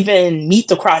don't even meet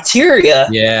the criteria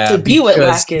to be with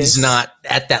Lacus. He's not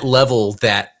at that level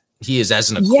that he is as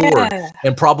an Accord,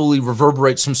 and probably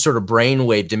reverberate some sort of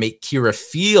brainwave to make Kira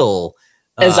feel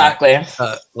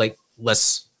like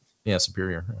less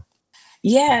superior.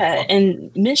 Yeah, and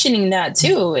mentioning that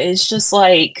too is just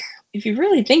like, if you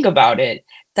really think about it,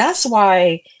 that's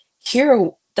why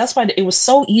it was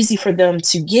so easy for them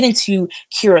to get into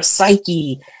Kira's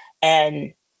psyche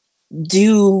and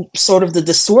do sort of the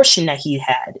distortion that he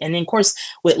had. And then of course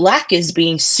with Lacus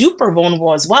being super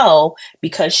vulnerable as well,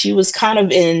 because she was kind of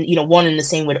in, you know, one and the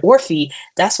same with Orphe,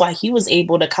 that's why he was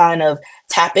able to kind of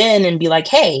tap in and be like,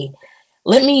 hey,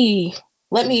 let me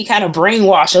let me kind of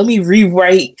brainwash, let me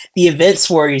rewrite the events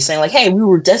for you, saying like, hey, we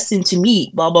were destined to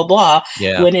meet, blah, blah, blah.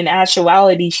 Yeah. When in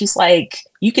actuality, she's like,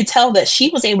 you could tell that she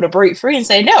was able to break free and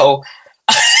say, no,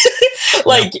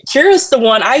 like, Kira's the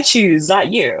one I choose,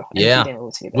 not you. And Yeah.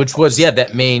 Which was,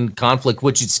 that main conflict,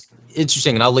 which is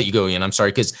interesting. And I'll let you go, Ian. I'm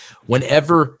sorry. Because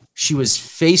whenever she was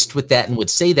faced with that and would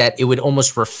say that, it would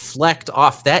almost reflect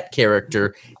off that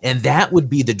character. And that would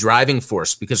be the driving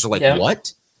force, because they're like,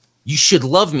 what? You should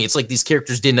love me. It's like these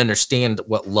characters didn't understand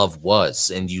what love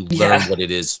was, and you learn what it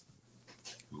is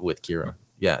with Kira.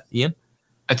 Yeah, Ian?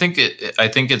 I think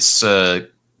it's a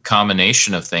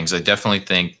combination of things. I definitely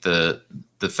think the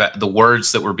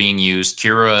words that were being used,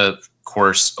 Kira, of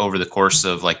course, over the course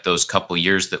of like those couple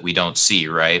years that we don't see,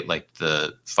 right? Like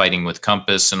the fighting with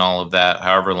Compass and all of that,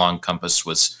 however long Compass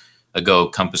was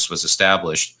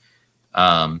established.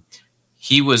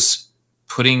 He was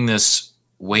putting this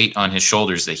weight on his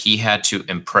shoulders that he had to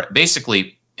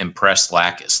basically impress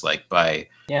Lacus, like by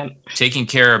taking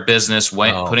care of business,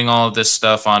 putting all of this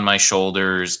stuff on my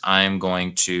shoulders. I'm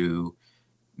going to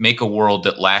make a world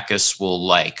that Lacus will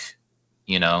like,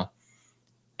 you know?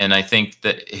 And I think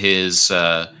that his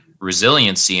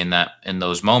resiliency in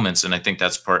those moments, and I think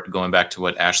that's going back to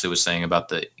what Ashley was saying about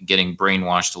the getting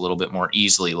brainwashed a little bit more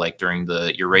easily, like during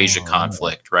the Eurasia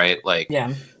conflict, right? Like,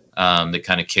 that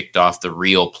kind of kicked off the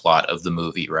real plot of the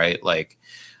movie, right? Like,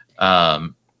 I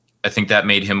think that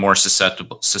made him more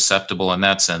susceptible in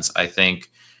that sense. I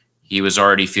think he was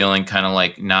already feeling kind of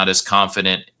like not as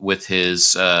confident with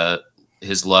his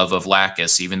love of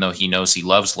Lacus, even though he knows he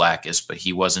loves Lacus, but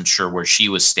he wasn't sure where she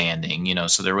was standing, you know?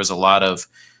 So there was a lot of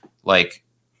like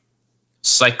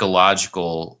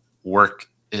psychological work,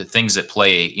 things at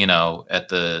play, you know,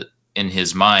 in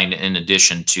his mind, in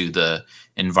addition to the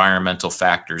environmental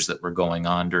factors that were going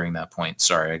on during that point.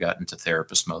 Sorry, I got into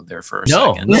therapist mode there for a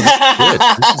second. No,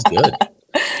 this is good.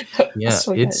 Yeah,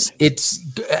 so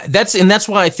that's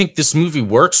why I think this movie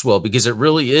works well, because it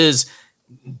really is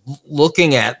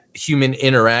looking at human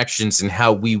interactions and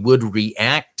how we would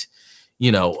react,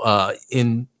 you know,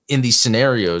 in these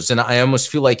scenarios. And I almost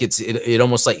feel like it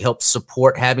almost like helps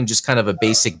support having just kind of a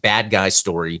basic bad guy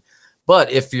story.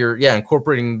 But if you're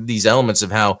incorporating these elements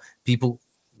of how people,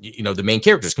 you know, the main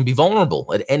characters can be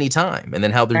vulnerable at any time, and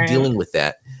then how they're dealing with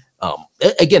that.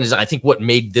 Again, is I think what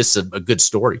made this a good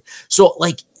story. So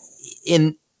like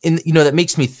in you know, that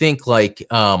makes me think like,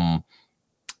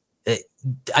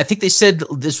 I think they said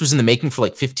this was in the making for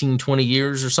like 15, 20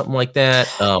 years or something like that.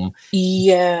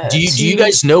 Yeah. Do you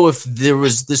guys know if there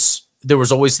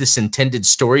was always this intended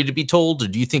story to be told, or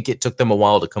do you think it took them a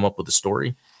while to come up with a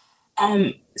story?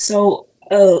 So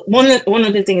one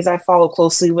of the things I follow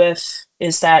closely with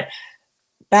is that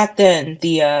back then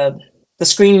the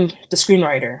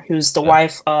screenwriter, who's the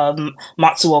wife of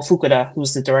Matsuo Fukuda,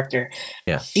 who's the director,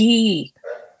 she,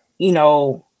 you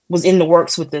know, was in the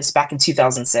works with this back in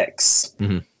 2006.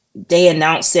 They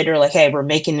announced it, or like, hey, we're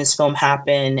making this film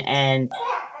happen, and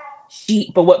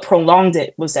but what prolonged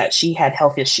it was that she had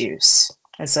health issues.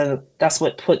 And so that's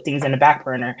what put things in the back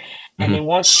burner. And then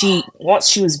once she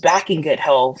was back in good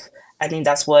health, I think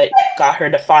that's what got her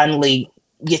to finally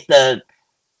get the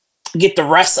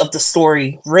rest of the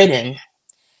story written.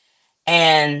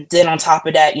 And then on top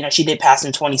of that, you know, she did pass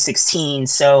in 2016.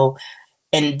 So,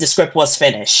 and the script was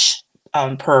finished,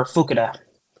 per Fukuda,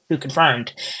 who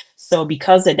confirmed. So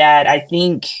because of that, I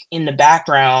think in the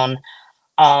background,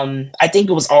 I think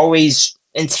it was always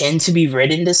intended to be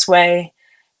written this way.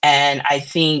 And I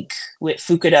think with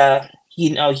Fukuda,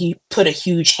 you know, he put a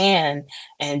huge hand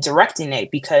in directing it,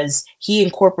 because he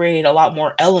incorporated a lot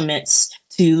more elements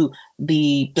to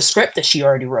the script that she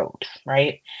already wrote,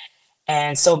 right?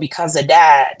 And so because of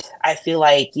that, I feel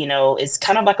like, you know, it's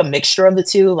kind of like a mixture of the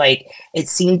two. Like, it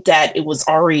seemed that it was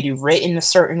already written a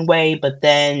certain way, but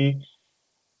then,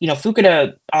 you know,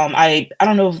 Fukuda, I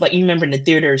don't know if like you remember in the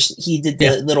theaters, he did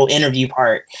the little interview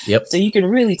part. Yep. So you can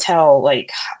really tell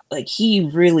like he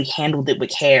really handled it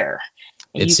with care.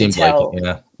 And it seemed like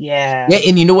it, yeah.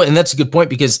 And you know what? And that's a good point,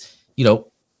 because, you know,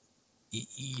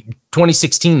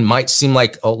 2016 might seem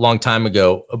like a long time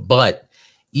ago, but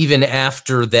even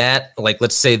after that, like,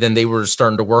 let's say then they were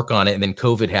starting to work on it and then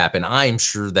COVID happened. I'm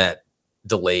sure that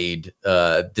delayed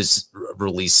this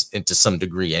release into some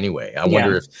degree anyway. I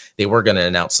wonder if they were going to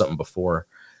announce something before.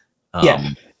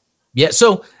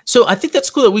 So I think that's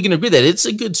cool that we can agree that it's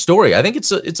a good story. I think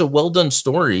it's a well done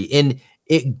story, and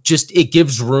it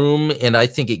gives room, and I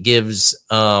think it gives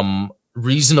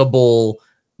reasonable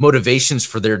motivations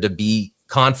for there to be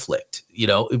conflict, you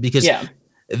know, because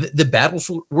the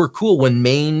battles were cool when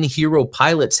main hero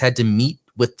pilots had to meet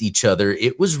with each other.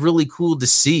 It was really cool to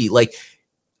see. Like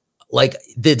like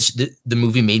the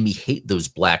movie made me hate those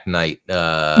Black Knight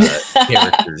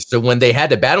characters. So when they had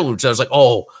the battle, I was like,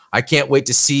 oh, I can't wait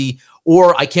to see,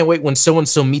 or I can't wait when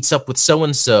so-and-so meets up with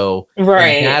so-and-so in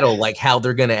battle, like how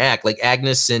they're going to act, like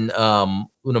Agnes and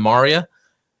Una Maria,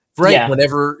 right? Yeah.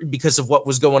 Whenever, because of what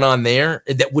was going on there,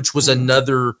 which was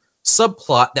another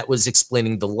subplot that was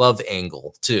explaining the love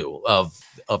angle too of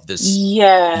this.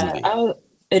 Yeah.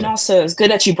 And also it's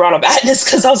good that you brought up Agnes,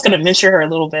 because I was going to mention her a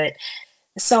little bit.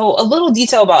 So a little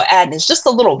detail about Agnes, just a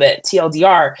little bit,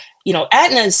 TLDR,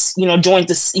 Agnes, joined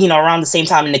this, around the same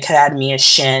time in the academy as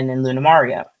Shin and Luna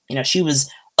Maria. She was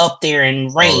up there in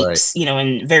ranks,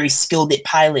 and very skilled at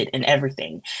pilot and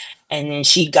everything. And then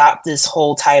she got this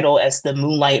whole title as the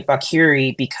Moonlight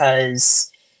Valkyrie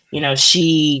because,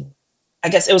 I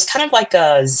guess it was kind of like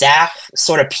a ZAF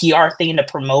sort of PR thing to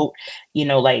promote,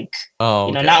 not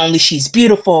only she's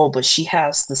beautiful, but she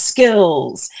has the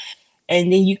skills.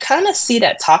 And then you kind of see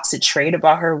that toxic trait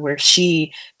about her where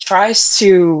she tries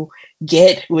to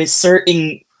get with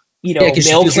certain,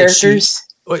 male characters.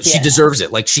 Like she deserves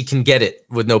it. Like she can get it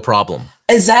with no problem.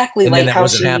 Exactly. And like then that how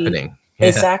wasn't happening. Yeah.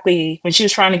 Exactly. When she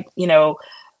was trying to,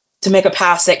 to make a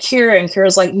pass at Kira, and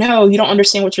Kira's like, no, you don't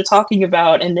understand what you're talking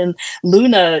about. And then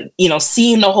Luna,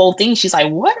 seeing the whole thing, she's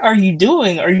like, what are you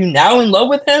doing? Are you now in love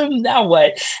with him? Now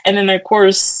what? And then of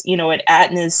course, at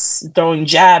Agnes throwing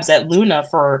jabs at Luna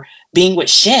for being with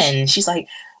Shin, she's like,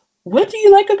 what do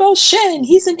you like about Shin?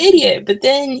 He's an idiot. But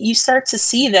then you start to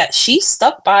see that she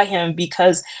stuck by him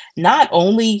because not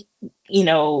only,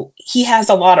 he has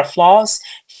a lot of flaws,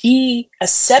 she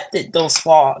accepted those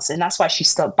flaws. And that's why she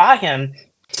stuck by him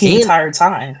the entire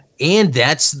time. And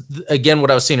that's, again,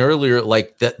 what I was saying earlier,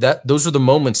 like that those are the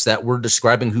moments that we're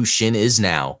describing who Shin is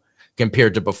now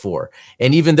compared to before.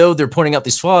 And even though they're pointing out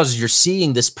these flaws, you're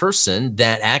seeing this person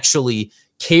that actually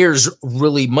cares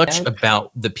really much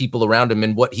about the people around him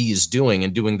and what he is doing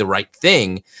and doing the right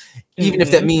thing, even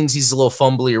if that means he's a little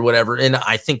fumbly or whatever. And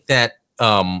I think that,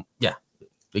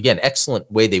 again,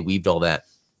 excellent way they weaved all that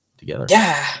together.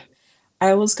 Yeah.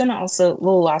 I was going to also, a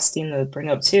little last thing to bring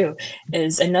up too,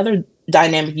 is another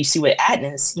dynamic you see with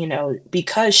Agnes,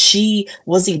 because she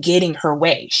wasn't getting her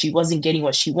way. She wasn't getting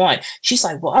what she wanted. She's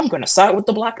like, well, I'm going to side with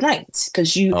the Black Knights.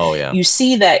 Because you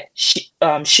see that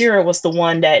Shira was the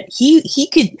one that you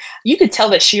could tell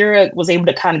that Shira was able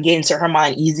to kind of get into her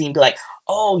mind easy and be like,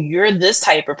 oh, you're this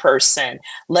type of person.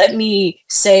 Let me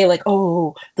say like,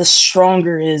 oh, the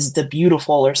stronger is the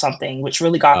beautiful or something, which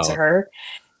really got to her.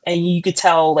 And you could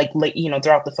tell, like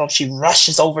throughout the film, she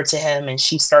rushes over to him and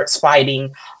she starts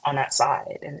fighting on that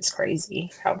side, and it's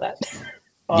crazy how that.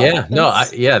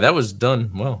 That was done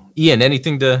well. Ian,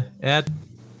 anything to add?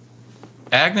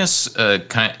 Agnes,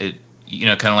 kind of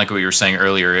like what you were saying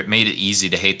earlier, it made it easy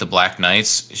to hate the Black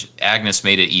Knights. Agnes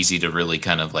made it easy to really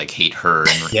kind of like hate her.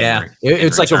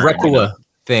 It's like a Requa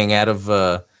thing out of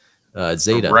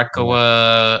Zeta. A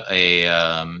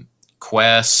Requa,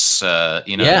 Quest,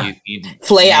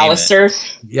 Flay Alistair.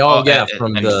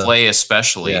 From Flay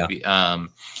especially. Yeah.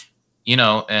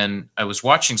 And I was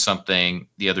watching something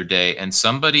the other day, and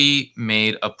somebody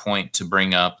made a point to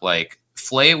bring up like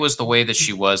Flay was the way that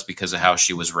she was because of how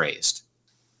she was raised.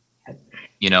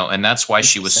 And that's why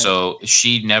she was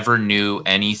she never knew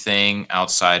anything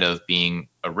outside of being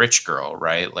a rich girl,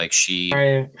 right? Like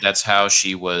that's how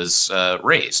she was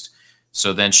raised.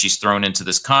 So then she's thrown into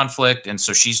this conflict. And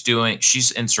so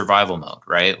she's in survival mode,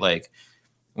 right? Like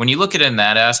when you look at it in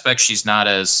that aspect, she's not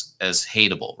as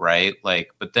hateable, right?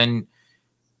 Like, but then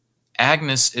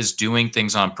Agnes is doing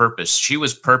things on purpose. She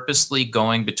was purposely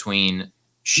going between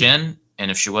Shin, and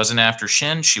if she wasn't after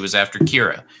Shin, she was after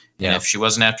Kira. And if she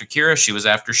wasn't after Kira, she was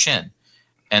after Shin.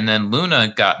 And then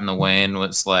Luna got in the way and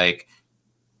was like,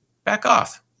 back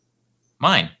off.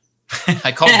 Mine.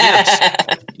 I called dibs,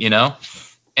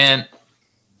 And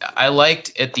I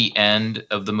liked at the end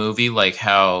of the movie, like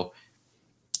how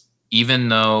even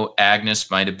though Agnes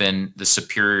might have been the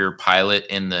superior pilot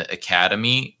in the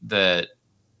academy, that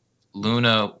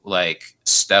Luna like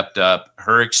stepped up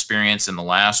her experience in the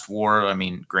last war. I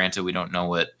mean, granted, we don't know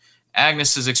what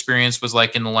Agnes's experience was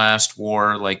like in the last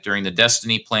war, like during the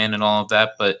Destiny plan and all of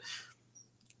that, but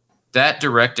that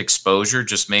direct exposure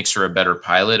just makes her a better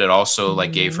pilot. It also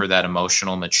like gave her that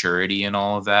emotional maturity and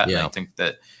all of that. Yeah. And I think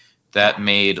that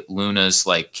made Luna's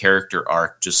like character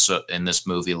arc just in this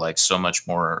movie like so much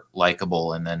more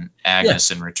likable. And then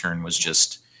Agnes in return was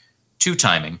just two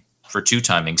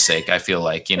timing's sake. I feel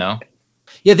like, Yeah,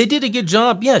 they did a good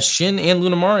job. Yeah, Shin and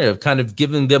Luna Maria have kind of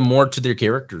given them more to their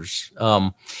characters.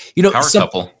 Power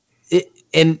couple.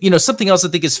 And something else I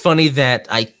think is funny that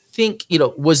I think,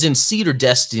 was in Seed or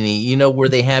Destiny, where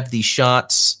they have these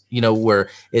shots, where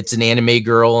it's an anime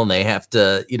girl and they have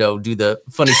to, do the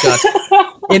funny shots.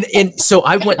 and so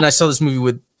I went and I saw this movie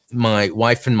with my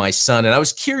wife and my son, and I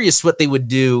was curious what they would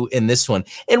do in this one.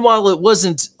 And while it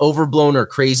wasn't overblown or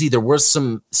crazy, there were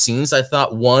some scenes. I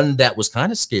thought one that was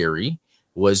kind of scary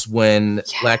was when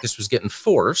Lacus was getting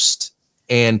forced,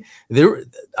 and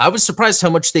I was surprised how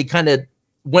much they kind of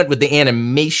went with the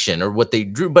animation or what they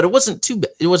drew, but it wasn't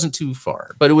too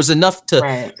far, but it was enough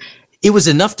to it was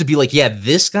enough to be like, yeah,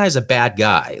 this guy's a bad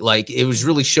guy. Like, it was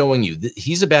really showing you that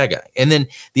he's a bad guy. And then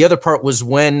the other part was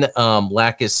when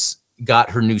Lacus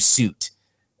got her new suit,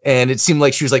 and it seemed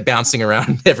like she was like bouncing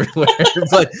around everywhere.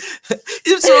 But so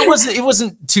it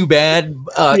wasn't too bad.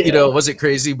 It wasn't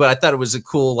crazy, but I thought it was a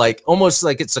cool, like, almost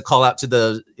like it's a call out to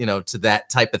the, to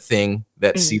that type of thing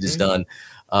that Seed has done.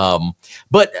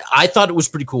 But I thought it was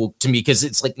pretty cool to me because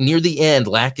it's like near the end,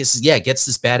 Lacus, gets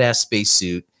this badass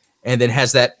spacesuit and then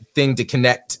has that thing to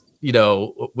connect,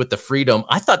 with the Freedom.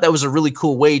 I thought that was a really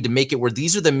cool way to make it where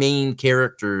these are the main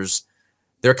characters.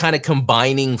 They're kind of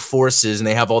combining forces and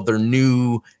they have all their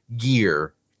new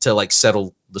gear to like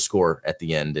settle the score at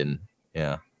the end. And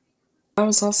yeah. I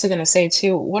was also going to say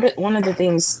too, one of the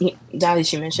things,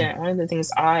 Dallas, you mentioned, one of the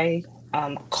things I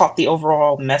caught the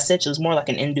overall message was more like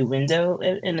an innuendo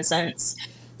in a sense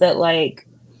that like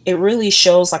it really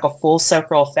shows like a full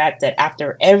circle effect that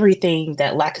after everything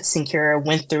that Lacus and Kira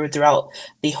went throughout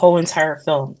the whole entire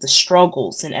film, the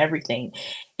struggles and everything,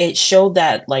 it showed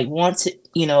that like once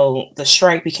the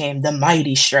strike became the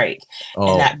mighty strike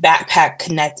and that backpack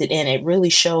connected in, it really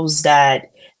shows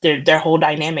that their whole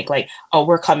dynamic, like, oh,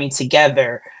 we're coming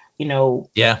together.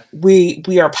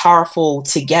 We are powerful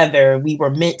together. We were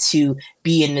meant to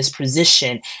be in this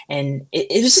position, and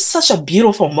it was just such a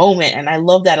beautiful moment, and I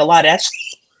love that a lot.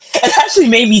 It actually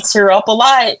made me tear up a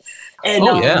lot. And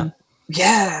the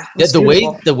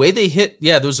way they hit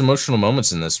those emotional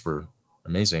moments in this were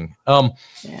amazing.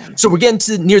 So we're getting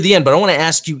to near the end, but I want to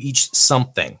ask you each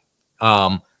something.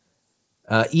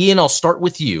 Ian, I'll start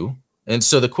with you. And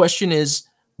so the question is,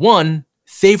 1,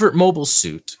 favorite mobile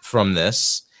suit from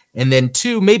this, and then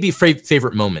 2, maybe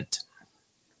favorite moment.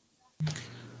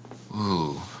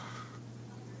 Ooh.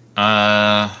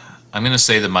 I'm going to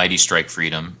say the Mighty Strike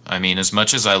Freedom. I mean, as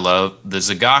much as I love the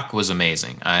Zagok was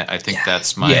amazing. I think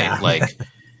that's my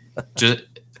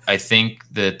I think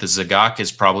that the Zagok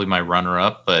is probably my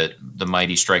runner-up, but the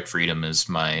Mighty Strike Freedom is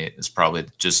probably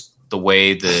just the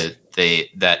way that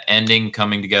that ending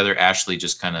coming together. Ashley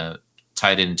just kind of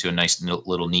tied it into a nice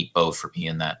little neat bow for me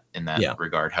in that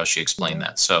regard, how she explained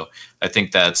that. So I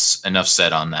think that's enough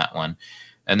said on that one.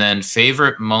 And then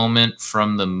favorite moment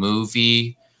from the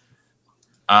movie,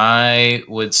 I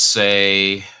would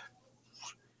say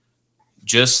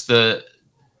just the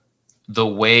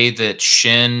way that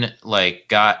Shin like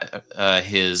got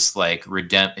his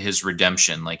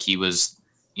redemption. Like he was,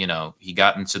 he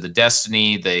got into the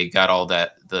Destiny, they got all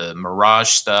that, the Mirage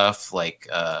stuff, like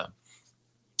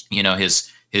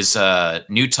his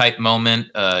new type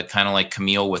moment, kind of like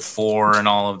Camille with 4 and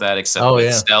all of that, except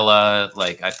with Stella.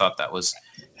 Like I thought that was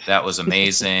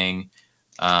amazing.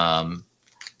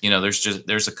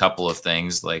 There's a couple of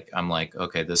things like I'm like,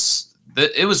 okay,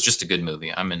 it was just a good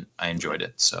movie. I enjoyed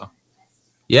it. So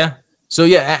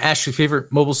Ashley,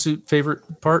 favorite mobile suit,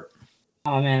 favorite part?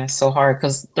 Oh man, it's so hard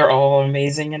because they're all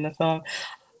amazing in the film.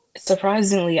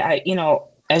 Surprisingly,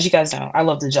 as you guys know, I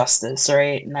love the Justice,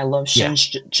 right? And I love Shin's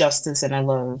Justice, and I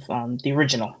love the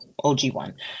original OG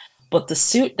one. But the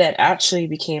suit that actually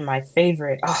became my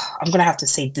favorite, I'm gonna have to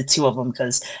say the 2 of them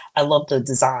because I love the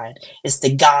design. It's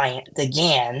the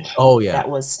Gan. Oh yeah, that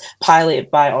was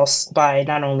piloted by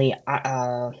not only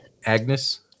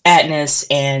Agnes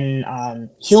and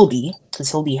Hildy,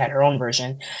 because Hildy had her own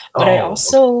version. But I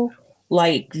also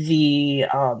like the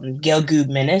Gelgoog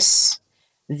Menace,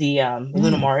 the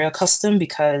Luna Mario custom,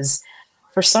 because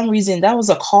for some reason that was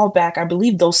a callback. I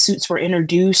believe those suits were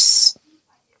introduced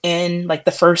in like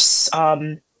the first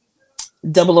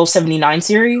 0079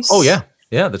 series. Oh yeah,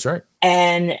 that's right.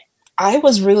 And I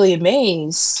was really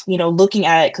amazed, looking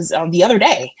at it, because the other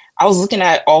day I was looking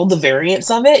at all the variants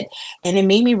of it, and it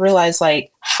made me realize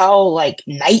like how like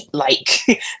knight-like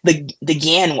the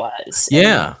Gan was.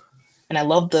 And I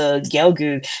love the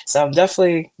Gelgoog, so I'm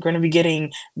definitely going to be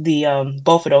getting the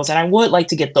both of those. And I would like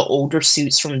to get the older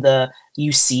suits from the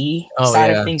UC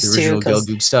side of things the too.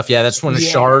 Gelgoog stuff. Yeah, that's one of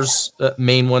Char's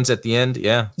main ones at the end.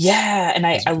 Yeah, and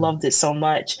I loved it so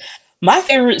much. My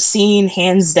favorite scene,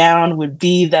 hands down, would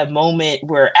be that moment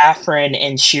where Afrin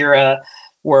and Shira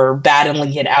were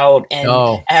battling it out, and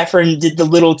Afrin did the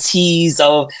little tease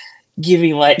of,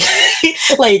 giving like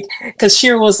like because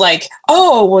Sheer was like,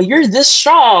 oh well, you're this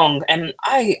strong and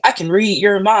I can read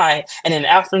your mind, and then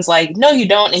Afrin's like, no you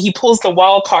don't, and he pulls the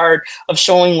wild card of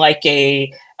showing like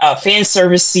a fan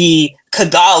servicey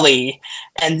Kigali,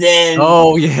 and then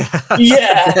oh yeah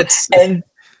yeah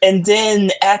and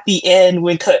then at the end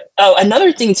when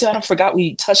another thing too, I don't forgot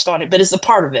we touched on it, but it's a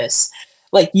part of this,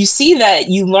 like you see that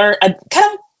you learn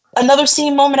kind of another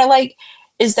scene moment I like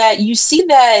is that you see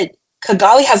that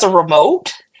Kigali has a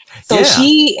remote, so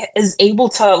she is able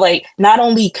to like not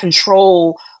only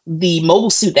control the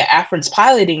mobile suit that Afrin's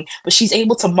piloting, but she's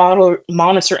able to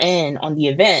monitor in on the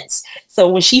events. So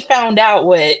when she found out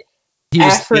what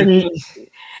Afrin,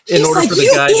 she's like,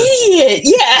 "You idiot!"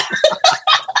 Yeah,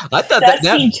 I thought that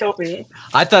scene killed me.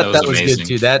 I thought that was good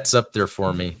too. That's up there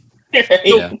for me.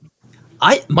 Yeah,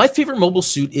 my favorite mobile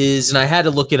suit is, and I had to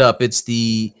look it up. It's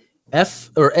the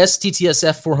STTS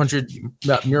F400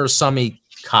 Murasame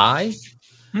Kai.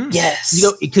 Yes, you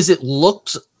know, because it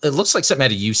looks like something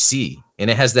out of UC, and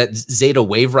it has that Zeta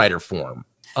Wave Rider form.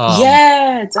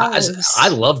 Yeah, it does. I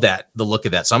love the look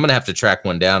of that. So I'm gonna have to track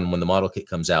one down when the model kit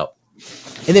comes out.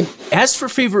 And then, as for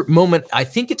favorite moment, I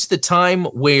think it's the time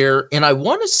where, and I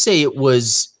want to say it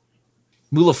was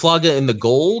Mulaflaga in the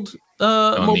gold.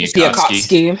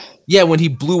 Akatsuki. Yeah, when he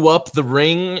blew up the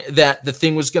ring, that the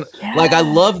thing was gonna like. I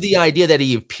love the idea that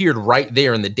he appeared right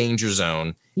there in the danger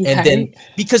zone, and then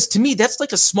because to me that's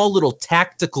like a small little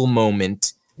tactical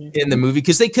moment in the movie,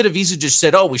 because they could have easily just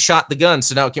said, "Oh, we shot the gun,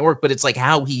 so now it can't work." But it's like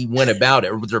how he went about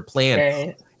it or their plan.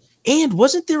 Right. And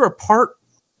wasn't there a part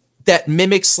that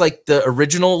mimics like the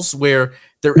originals where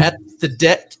they're at the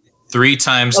deck? Three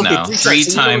times now. Three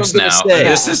times now.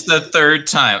 This is the third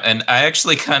time. And I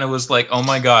actually kind of was like, oh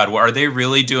my God, are they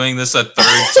really doing this a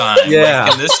third time? Yeah.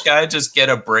 Like, can this guy just get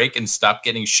a break and stop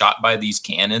getting shot by these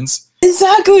cannons?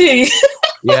 Exactly.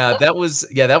 that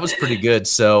was pretty good.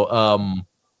 So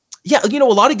yeah, you know,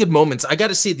 a lot of good moments. I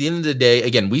gotta say, at the end of the day,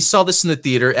 again, we saw this in the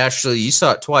theater. Actually, you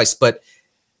saw it twice, but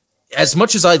as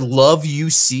much as I love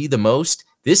UC the most,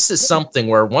 this is something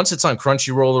where once it's on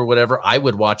Crunchyroll or whatever, I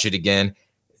would watch it again.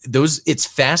 It's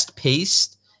fast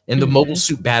paced, and the mobile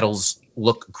suit battles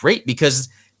look great because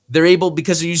they're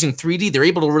using 3D, they're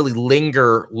able to really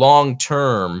linger long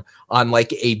term on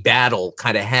like a battle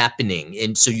kind of happening.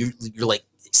 And so you're like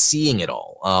seeing it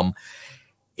all.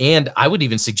 And I would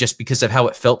even suggest, because of how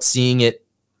it felt seeing it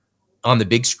on the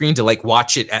big screen, to like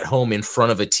watch it at home in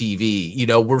front of a TV. You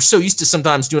know, we're so used to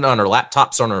sometimes doing it on our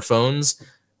laptops, on our phones,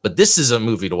 but this is a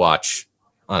movie to watch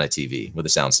on a TV with a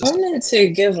sound system. I wanted to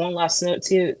give one last note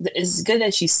too. It's good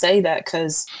that you say that,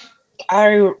 because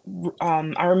I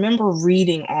remember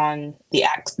reading on the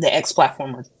X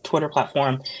platform or Twitter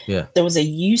platform. Yeah, there was a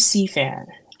UC fan,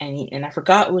 and I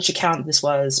forgot which account this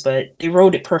was, but they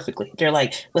wrote it perfectly. They're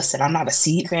like, "Listen, I'm not a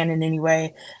Seed fan in any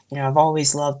way. You know, I've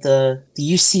always loved the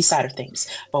UC side of things,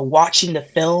 but watching the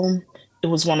film, it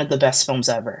was one of the best films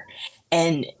ever."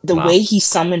 And the way he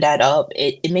summoned that up,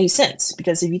 it made sense,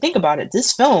 because if you think about it,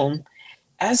 this film,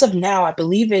 as of now, I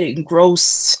believe it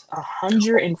grossed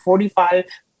 145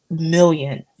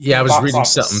 million. Yeah, I was reading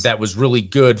something that was really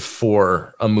good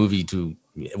for a movie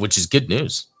which is good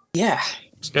news. Yeah,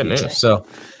 it's good news. So,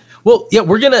 well, yeah,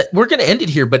 we're gonna end it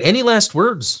here. But any last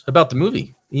words about the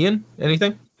movie, Ian?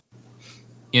 Anything?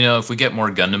 You know, if we get more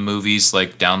Gundam movies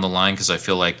like down the line, because I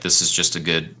feel like this is just a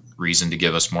good reason to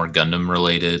give us more Gundam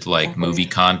related like movie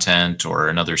content or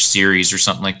another series or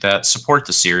something like that. Support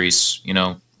the series, you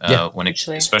know, when it,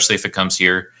 especially if it comes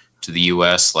here to the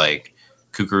US. Like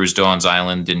Kukuru's Doan's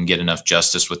Island didn't get enough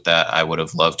justice with that. I would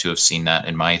have loved to have seen that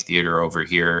in my theater over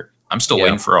here. I'm still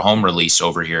waiting for a home release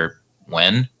over here.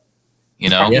 When, you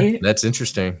know? Yeah, that's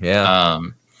interesting. Yeah.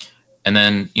 And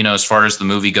then, you know, as far as the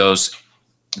movie goes,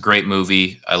 great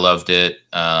movie. I loved it.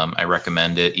 I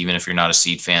recommend it. Even if you're not a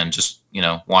Seed fan, just, you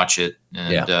know, watch it,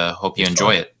 and hope you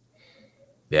enjoy it.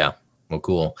 Yeah. Well,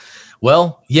 cool.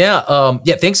 Well, yeah.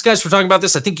 Yeah. Thanks, guys, for talking about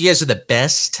this. I think you guys are the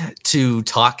best to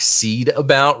talk Seed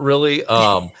about, really.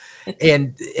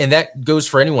 And that goes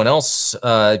for anyone else.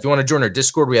 If you want to join our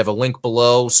Discord, we have a link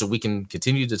below so we can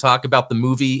continue to talk about the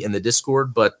movie in the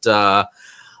Discord. But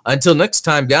until next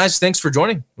time, guys, thanks for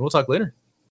joining. We'll talk later.